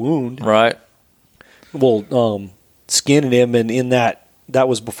no wound. Right. Well, skinning him, and in that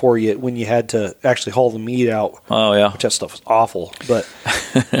was before when you had to actually haul the meat out. Oh, yeah. Which that stuff was awful. But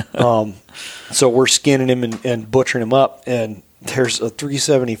so we're skinning him and butchering him up, and there's a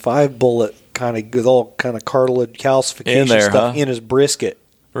 .375 bullet with all kind of cartilage calcification stuff in his brisket.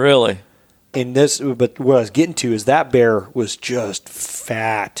 Really? But what I was getting to is that bear was just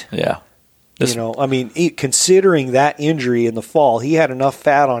fat. Yeah. Considering that injury in the fall, he had enough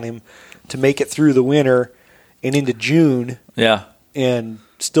fat on him to make it through the winter and into June. Yeah. And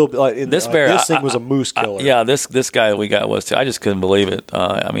still, this thing was a moose killer. This guy we got was too. I just couldn't believe it.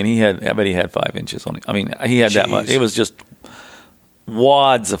 I bet he had 5 inches on him. I mean, he had that much. It was just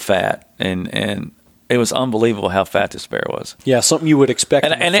wads of fat, and it was unbelievable how fat this bear was. Yeah, something you would expect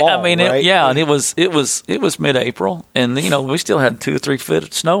in the fall, right? And it was mid-April, and we still had 2 or 3 feet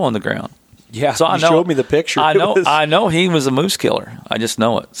of snow on the ground. Yeah, so you showed me the picture. I know he was a moose killer. I just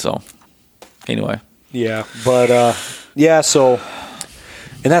know it. So anyway, yeah, but so,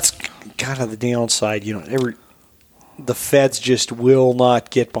 and that's kind of the downside. The feds just will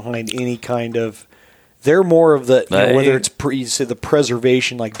not get behind any kind of. They're more of the whether it's the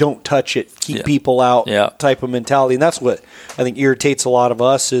preservation, like don't touch it, keep people out type of mentality, and that's what I think irritates a lot of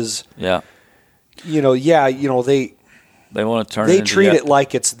us. Is they want to turn. They treat it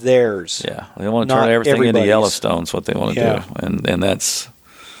like it's theirs. Yeah, they want to turn everything into Yellowstone. Is what they want to do, and that's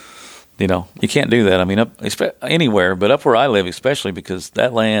you can't do that. I mean, anywhere, but up where I live, especially because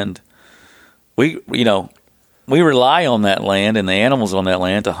that land, we rely on that land and the animals on that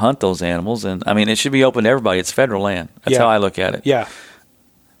land to hunt those animals. And, I mean, it should be open to everybody. It's federal land. That's how I look at it. Yeah.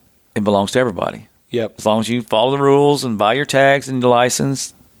 It belongs to everybody. Yep. As long as you follow the rules and buy your tags and your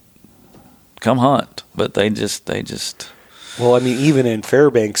license, come hunt. But they just. Well, I mean, even in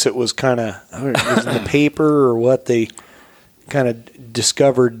Fairbanks, it was kind of, was in the paper or what, they kind of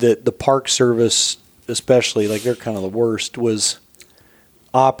discovered that the Park Service, especially, they're kind of the worst, was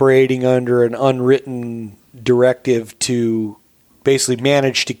operating under an unwritten directive to basically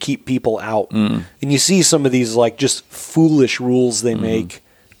manage to keep people out. And you see some of these just foolish rules they make.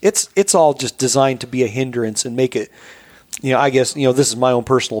 It's all just designed to be a hindrance and make it, I guess, this is my own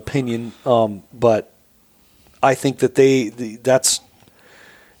personal opinion, but I think that they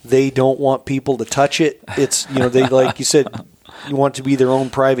don't want people to touch it. It's, they, like you said, you want it to be their own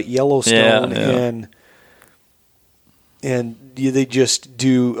private Yellowstone, and they just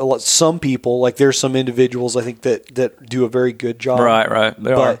do a lot. Some people, there's some individuals I think that do a very good job. Right.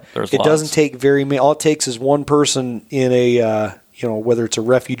 There's lots. Doesn't take very many. All it takes is one person in a whether it's a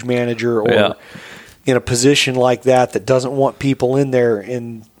refuge manager or in a position like that doesn't want people in there,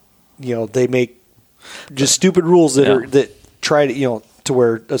 and they make just stupid rules that try to to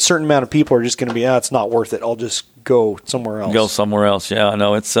where a certain amount of people are just going to be it's not worth it. I'll just go somewhere else. Go somewhere else. Yeah, I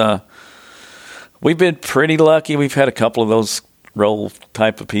know it's. We've been pretty lucky. We've had a couple of those role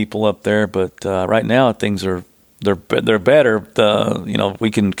type of people up there, but right now things are they're better.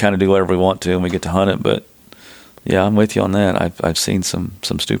 We can kind of do whatever we want to, and we get to hunt it. But yeah, I'm with you on that. I've seen some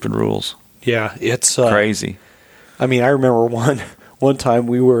stupid rules. Yeah, it's crazy. I mean, I remember one time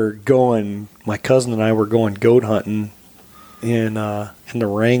we were going. My cousin and I were going goat hunting in the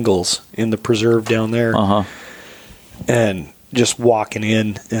Wrangles in the preserve down there, and just walking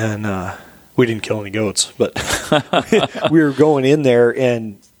in and. We didn't kill any goats, but we were going in there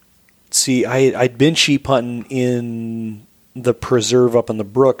and see. I'd been sheep hunting in the preserve up in the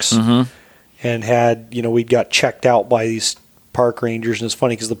Brooks, and had we'd got checked out by these park rangers, and it's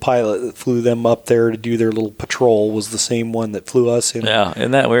funny because the pilot that flew them up there to do their little patrol was the same one that flew us in. Yeah,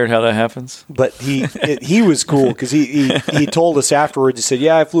 isn't that weird how that happens? But he was cool because he told us afterwards. He said,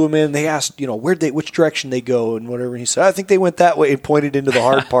 "Yeah, I flew them in. They asked, which direction they go and whatever." And he said, "I think they went that way," and pointed into the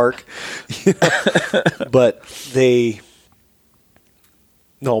hard park. But they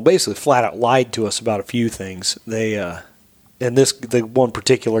basically flat out lied to us about a few things. They and the one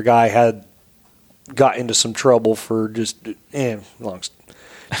particular guy got into some trouble for just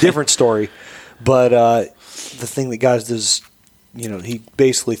different story. But the thing that got us is, he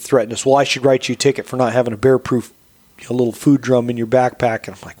basically threatened us. Well, I should write you a ticket for not having a bear-proof little food drum in your backpack.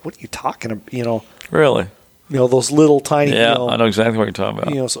 And I'm like, what are you talking about? Really? Those little tiny. Yeah, I know exactly what you're talking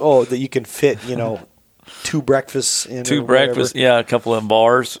about. That you can fit. 2 breakfasts in. 2 breakfasts, yeah, a couple of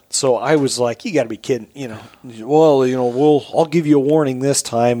bars. So I was like, you got to be kidding. Well, I'll give you a warning this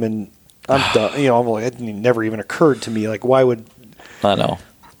time, and I'm done. I'm like, it never even occurred to me. Like, why would I know?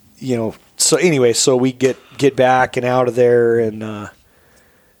 So anyway, so we get back and out of there, and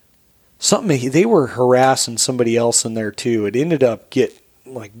they were harassing somebody else in there too. It ended up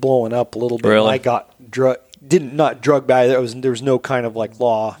blowing up a little bit. Really? I got not drugged by there was no kind of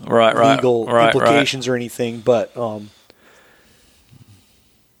law legal implications or anything, but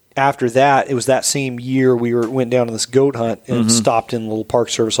after that, it was that same year we went down to this goat hunt and stopped in the little Park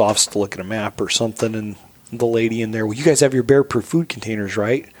Service office to look at a map or something, and the lady in there, well, you guys have your bear-proof food containers,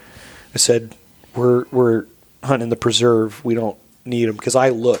 right? I said, we're hunting the preserve. We don't need them, because I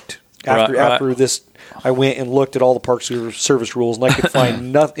looked after this. I went and looked at all the Park Service rules, and I could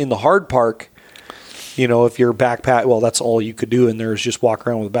find nothing in the hard park. If your backpack, well, that's all you could do in there is just walk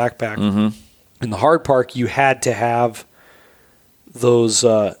around with a backpack. Mm-hmm. In the hard park, you had to have those.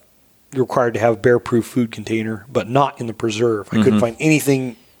 You're required to have a bear-proof food container, but not in the preserve. I couldn't find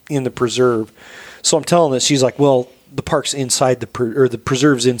anything in the preserve. So I'm telling this, she's like, well, the park's inside the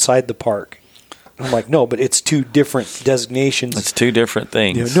preserve's inside the park. And I'm like, no, but it's 2 different designations. It's 2 different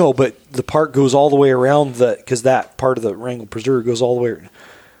things. No, but the park goes all the way around because that part of the Wrangell Preserve goes all the way.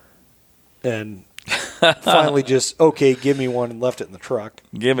 And finally just, okay, give me one, and left it in the truck.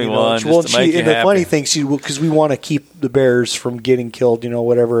 Give me one just to make you happy. The funny thing, because we want to keep the bears from getting killed,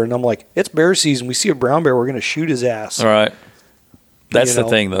 whatever. And I'm like, it's bear season. We see a brown bear, we're going to shoot his ass. All right. That's the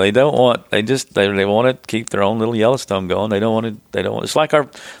thing, though. They don't want. They want to keep their own little Yellowstone going. They don't want to. It's like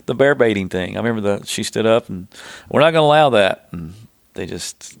the bear baiting thing. I remember she stood up and we're not going to allow that. And we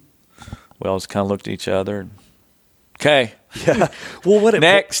all just kind of looked at each other. And, okay. Yeah. Well,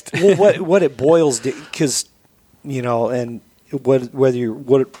 next. What it boils to, because and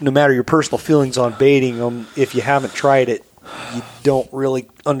no matter your personal feelings on baiting them, if you haven't tried it, you don't really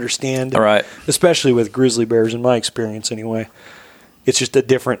understand. All right. Especially with grizzly bears, in my experience, anyway. It's just a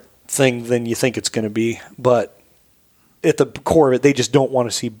different thing than you think it's going to be. But at the core of it, they just don't want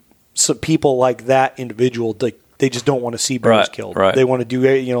to see some people like that individual. They just don't want to see bears killed. Right. They want to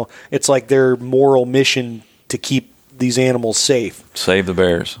do, it's like their moral mission to keep these animals safe. Save the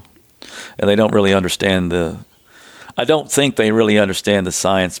bears. And they don't really understand I don't think they really understand the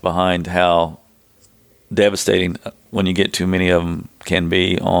science behind how devastating when you get too many of them can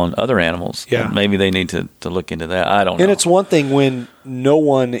be on other animals. Yeah. And maybe they need to look into that. I don't know. And it's one thing when no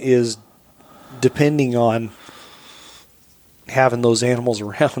one is depending on having those animals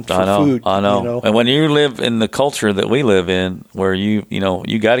around for food. I know. And when you live in the culture that we live in, where you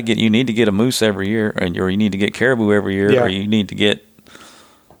need to get a moose every year, or you need to get caribou every year, or you need to get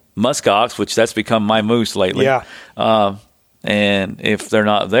muskox, which that's become my moose lately. Yeah. And if they're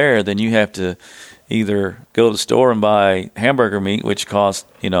not there, then you have to either go to the store and buy hamburger meat, which costs,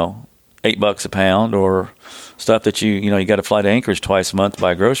 $8 a pound, or stuff that you got to fly to Anchorage twice a month to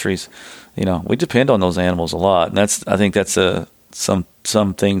buy groceries. We depend on those animals a lot. And I think that's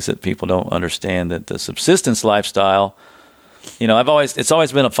some things that people don't understand, that the subsistence lifestyle, it's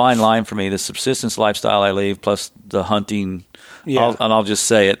always been a fine line for me, the subsistence lifestyle I leave plus the hunting. Yeah. I'll just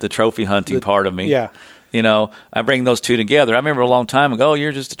say it, the trophy hunting part of me. Yeah. I bring those 2 together. I remember a long time ago,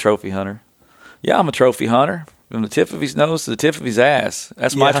 you're just a trophy hunter. Yeah, I'm a trophy hunter. From the tip of his nose to the tip of his ass.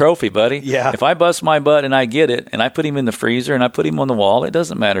 That's my trophy, buddy. Yeah. If I bust my butt and I get it, and I put him in the freezer and I put him on the wall, it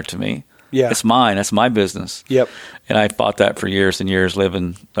doesn't matter to me. Yeah. It's mine. That's my business. Yep. And I fought that for years and years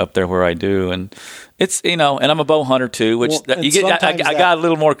living up there where I do. And it's, and I'm a bow hunter too, which I got a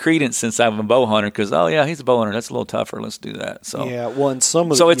little more credence since I'm a bow hunter, because, he's a bow hunter. That's a little tougher. Let's do that. So, yeah. Well, and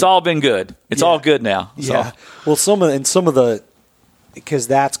it's all been good. It's all good now. Yeah. So. Well, because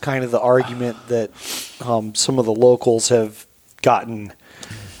that's kind of the argument that some of the locals have gotten,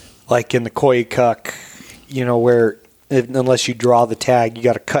 like in the Koyukuk, where unless you draw the tag, you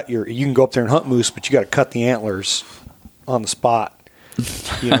got to you can go up there and hunt moose, but you got to cut the antlers on the spot.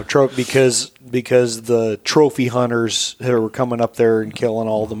 Because the trophy hunters who were coming up there and killing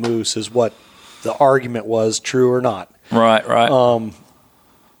all the moose is what the argument was, true or not. Right.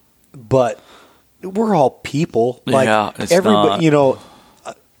 But we're all people. Like it's everybody, not.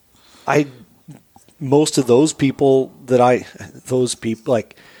 Most of those people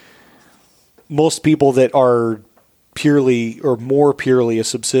most people that are purely or more purely a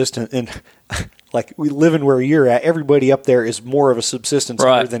subsistence, and like we live in where you're at, everybody up there is more of a subsistence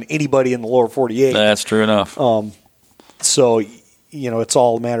hunter than anybody in the lower 48. That's true enough. So, it's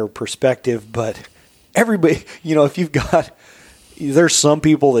all a matter of perspective, but everybody, if you've got, there's some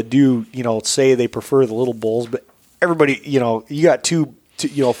people that do, say they prefer the little bulls, but everybody, you got two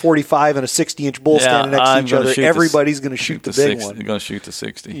 45 and a 60-inch bull standing next to each other. Everybody's going to shoot the big one. You're going to shoot the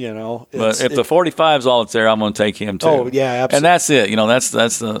 60. But if the 45 is all that's there, I'm going to take him too. Oh yeah, absolutely. And that's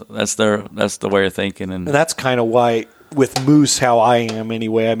it. That's the way of thinking. And that's kind of why with moose, how I am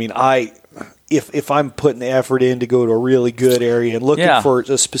anyway. I mean, if I'm putting the effort in to go to a really good area and looking for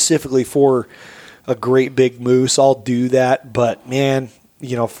specifically for a great big moose, I'll do that. But man,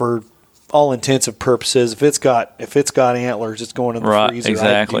 for all intents and purposes, if it's got antlers, it's going in the freezer.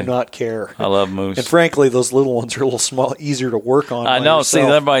 Exactly. I do not care. I love moose, and frankly, those little ones are a little small, easier to work on. I know. See,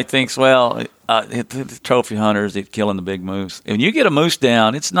 everybody thinks, well, the trophy hunters, they're killing the big moose. When you get a moose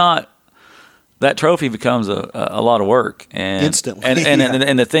down, it's not that trophy becomes a lot of work, and instantly.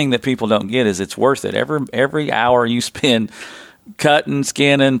 And the thing that people don't get is it's worth it. Every hour you spend cutting,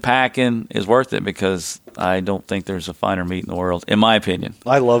 skinning, packing is worth it, because I don't think there's a finer meat in the world, in my opinion.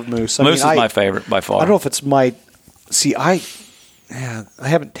 I love moose. Moose is my favorite by far. I don't know if it's my. See, I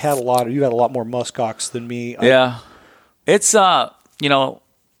haven't had a lot. You had a lot more muskox than me. It's I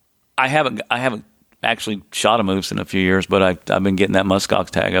haven't actually shot a moose in a few years, but I've been getting that muskox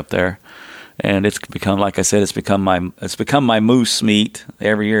tag up there, and it's become, like I said, it's become my moose meat.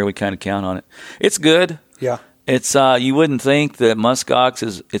 Every year we kind of count on it. It's good. Yeah. It's you wouldn't think that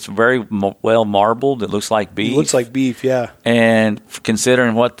muskox it's very well marbled. It looks like beef. It looks like beef, yeah. And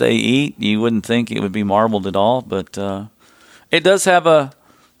considering what they eat, you wouldn't think it would be marbled at all. But it does have a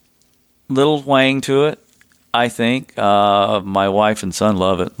little wang to it, I think. My wife and son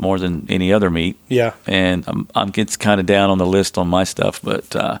love it more than any other meat. Yeah. And it's kind of down on the list on my stuff,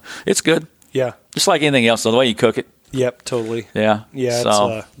 but it's good. Yeah. Just like anything else, the way you cook it. Yep, totally. Yeah. Yeah.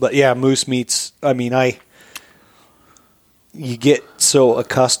 So. But yeah, moose meats. I mean, you get so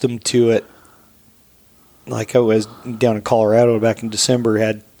accustomed to it. Like I was down in Colorado back in December,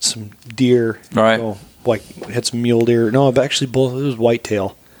 had some deer. Right. Had some mule deer. No, actually, it was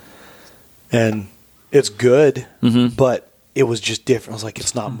whitetail. And it's good, but it was just different. I was like,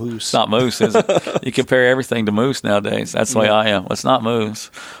 it's not moose. It's not moose, is it? You compare everything to moose nowadays. That's the way I am. It's not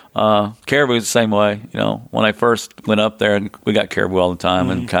moose. Caribou's the same way. When I first went up there, and we got caribou all the time,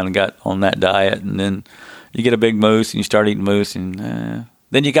 and kind of got on that diet, and then you get a big moose and you start eating moose, and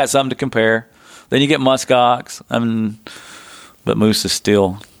then you got something to compare. Then you get muskox. But moose is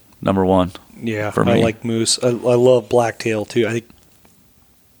still number one. Yeah, for me. I like moose. I love blacktail too. I think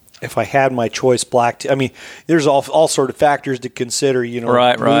if I had my choice, blacktail. I mean, there's all sort of factors to consider.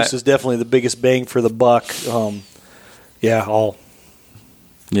 Moose is definitely the biggest bang for the buck. I'll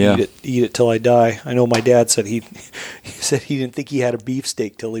eat it till I die. I know my dad said he said he didn't think he had a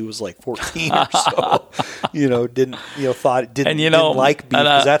beefsteak till he was like 14 or so. Didn't like beef,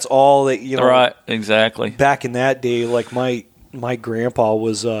 because that's all that Right, exactly. Back in that day, like my grandpa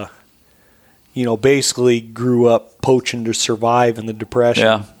was basically grew up poaching to survive in the Depression.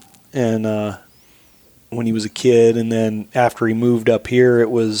 Yeah. And when he was a kid, and then after he moved up here,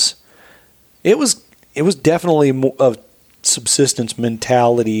 it was definitely a subsistence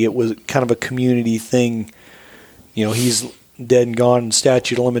mentality. It was kind of a community thing. He's dead and gone, and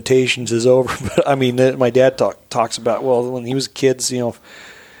statute of limitations is over. But I mean, my dad talks about, well, when he was a kid,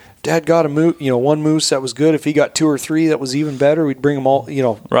 Dad got a moose, one moose that was good. If he got two or three, that was even better. We'd bring them all,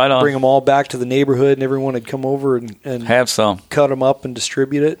 right on. Bring them all back to the neighborhood, and everyone would come over and have some, cut them up and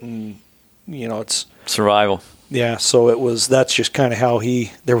distribute it, and it's survival. Yeah, so that's just kind of how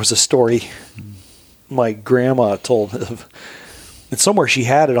there was a story my grandma told of, and somewhere she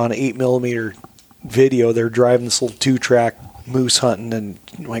had it on an 8mm video. They're driving this little 2-track moose hunting, and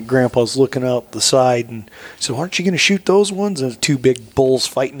my grandpa's looking out the side and said, "Aren't you going to shoot those ones?" And 2 big bulls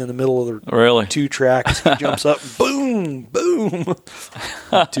fighting in the middle of the 2-tracks. He jumps up, boom, boom, 2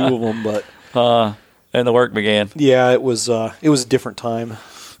 of them. But and the work began. Yeah, it was a different time.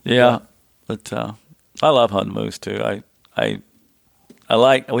 Yeah, but I love hunting moose too. I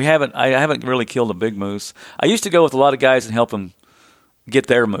haven't really killed a big moose. I used to go with a lot of guys and help them get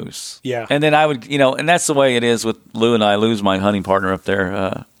their moose. Yeah. And then I would, and that's the way it is with Lou and I. Lou's my hunting partner up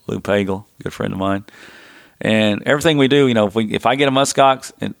there, Lou Pagel, good friend of mine. And everything we do, if I get a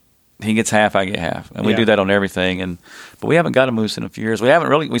muskox, and he gets half, I get half. And we do that on everything. But we haven't got a moose in a few years.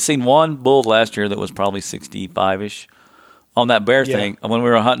 We've seen one bull last year that was probably 65-ish on that bear thing when we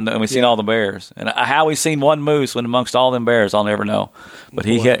were hunting, and we seen all the bears. And how we seen one moose when amongst all them bears, I'll never know. But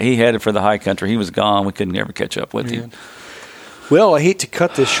he headed for the high country. He was gone. We couldn't ever catch up with him. Well, I hate to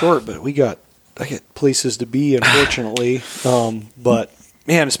cut this short, but I got places to be, unfortunately. But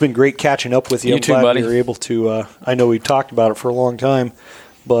man, it's been great catching up with you. I'm glad we were able to. I know we've talked about it for a long time,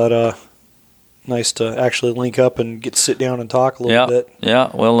 but nice to actually link up and sit down and talk a little bit.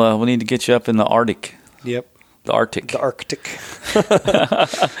 Yeah. Well, we need to get you up in the Arctic. Yep. The Arctic.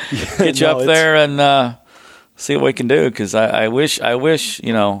 Get you up there and see what we can do. Because I wish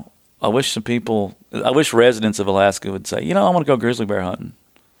some people. I wish residents of Alaska would say, I want to go grizzly bear hunting.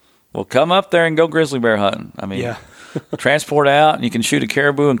 Well, come up there and go grizzly bear hunting. I mean, transport out, and you can shoot a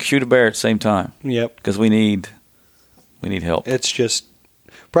caribou and shoot a bear at the same time. Yep. Because we need help. It's just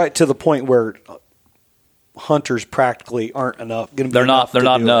right to the point where hunters practically aren't enough. They're not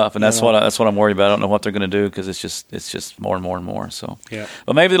enough, and that's what I'm worried about. I don't know what they're going to do because it's just more and more and more. So,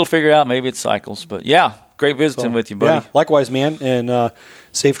 but maybe it'll figure out. Maybe it cycles. But great visiting with you, buddy. Yeah, likewise, man, and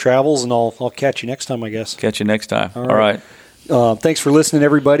safe travels. And I'll catch you next time, I guess. Catch you next time. All right. Thanks for listening,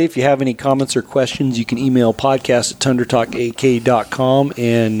 everybody. If you have any comments or questions, you can email podcast@tundertalkak.com,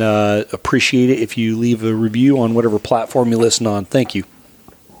 and appreciate it if you leave a review on whatever platform you listen on. Thank you.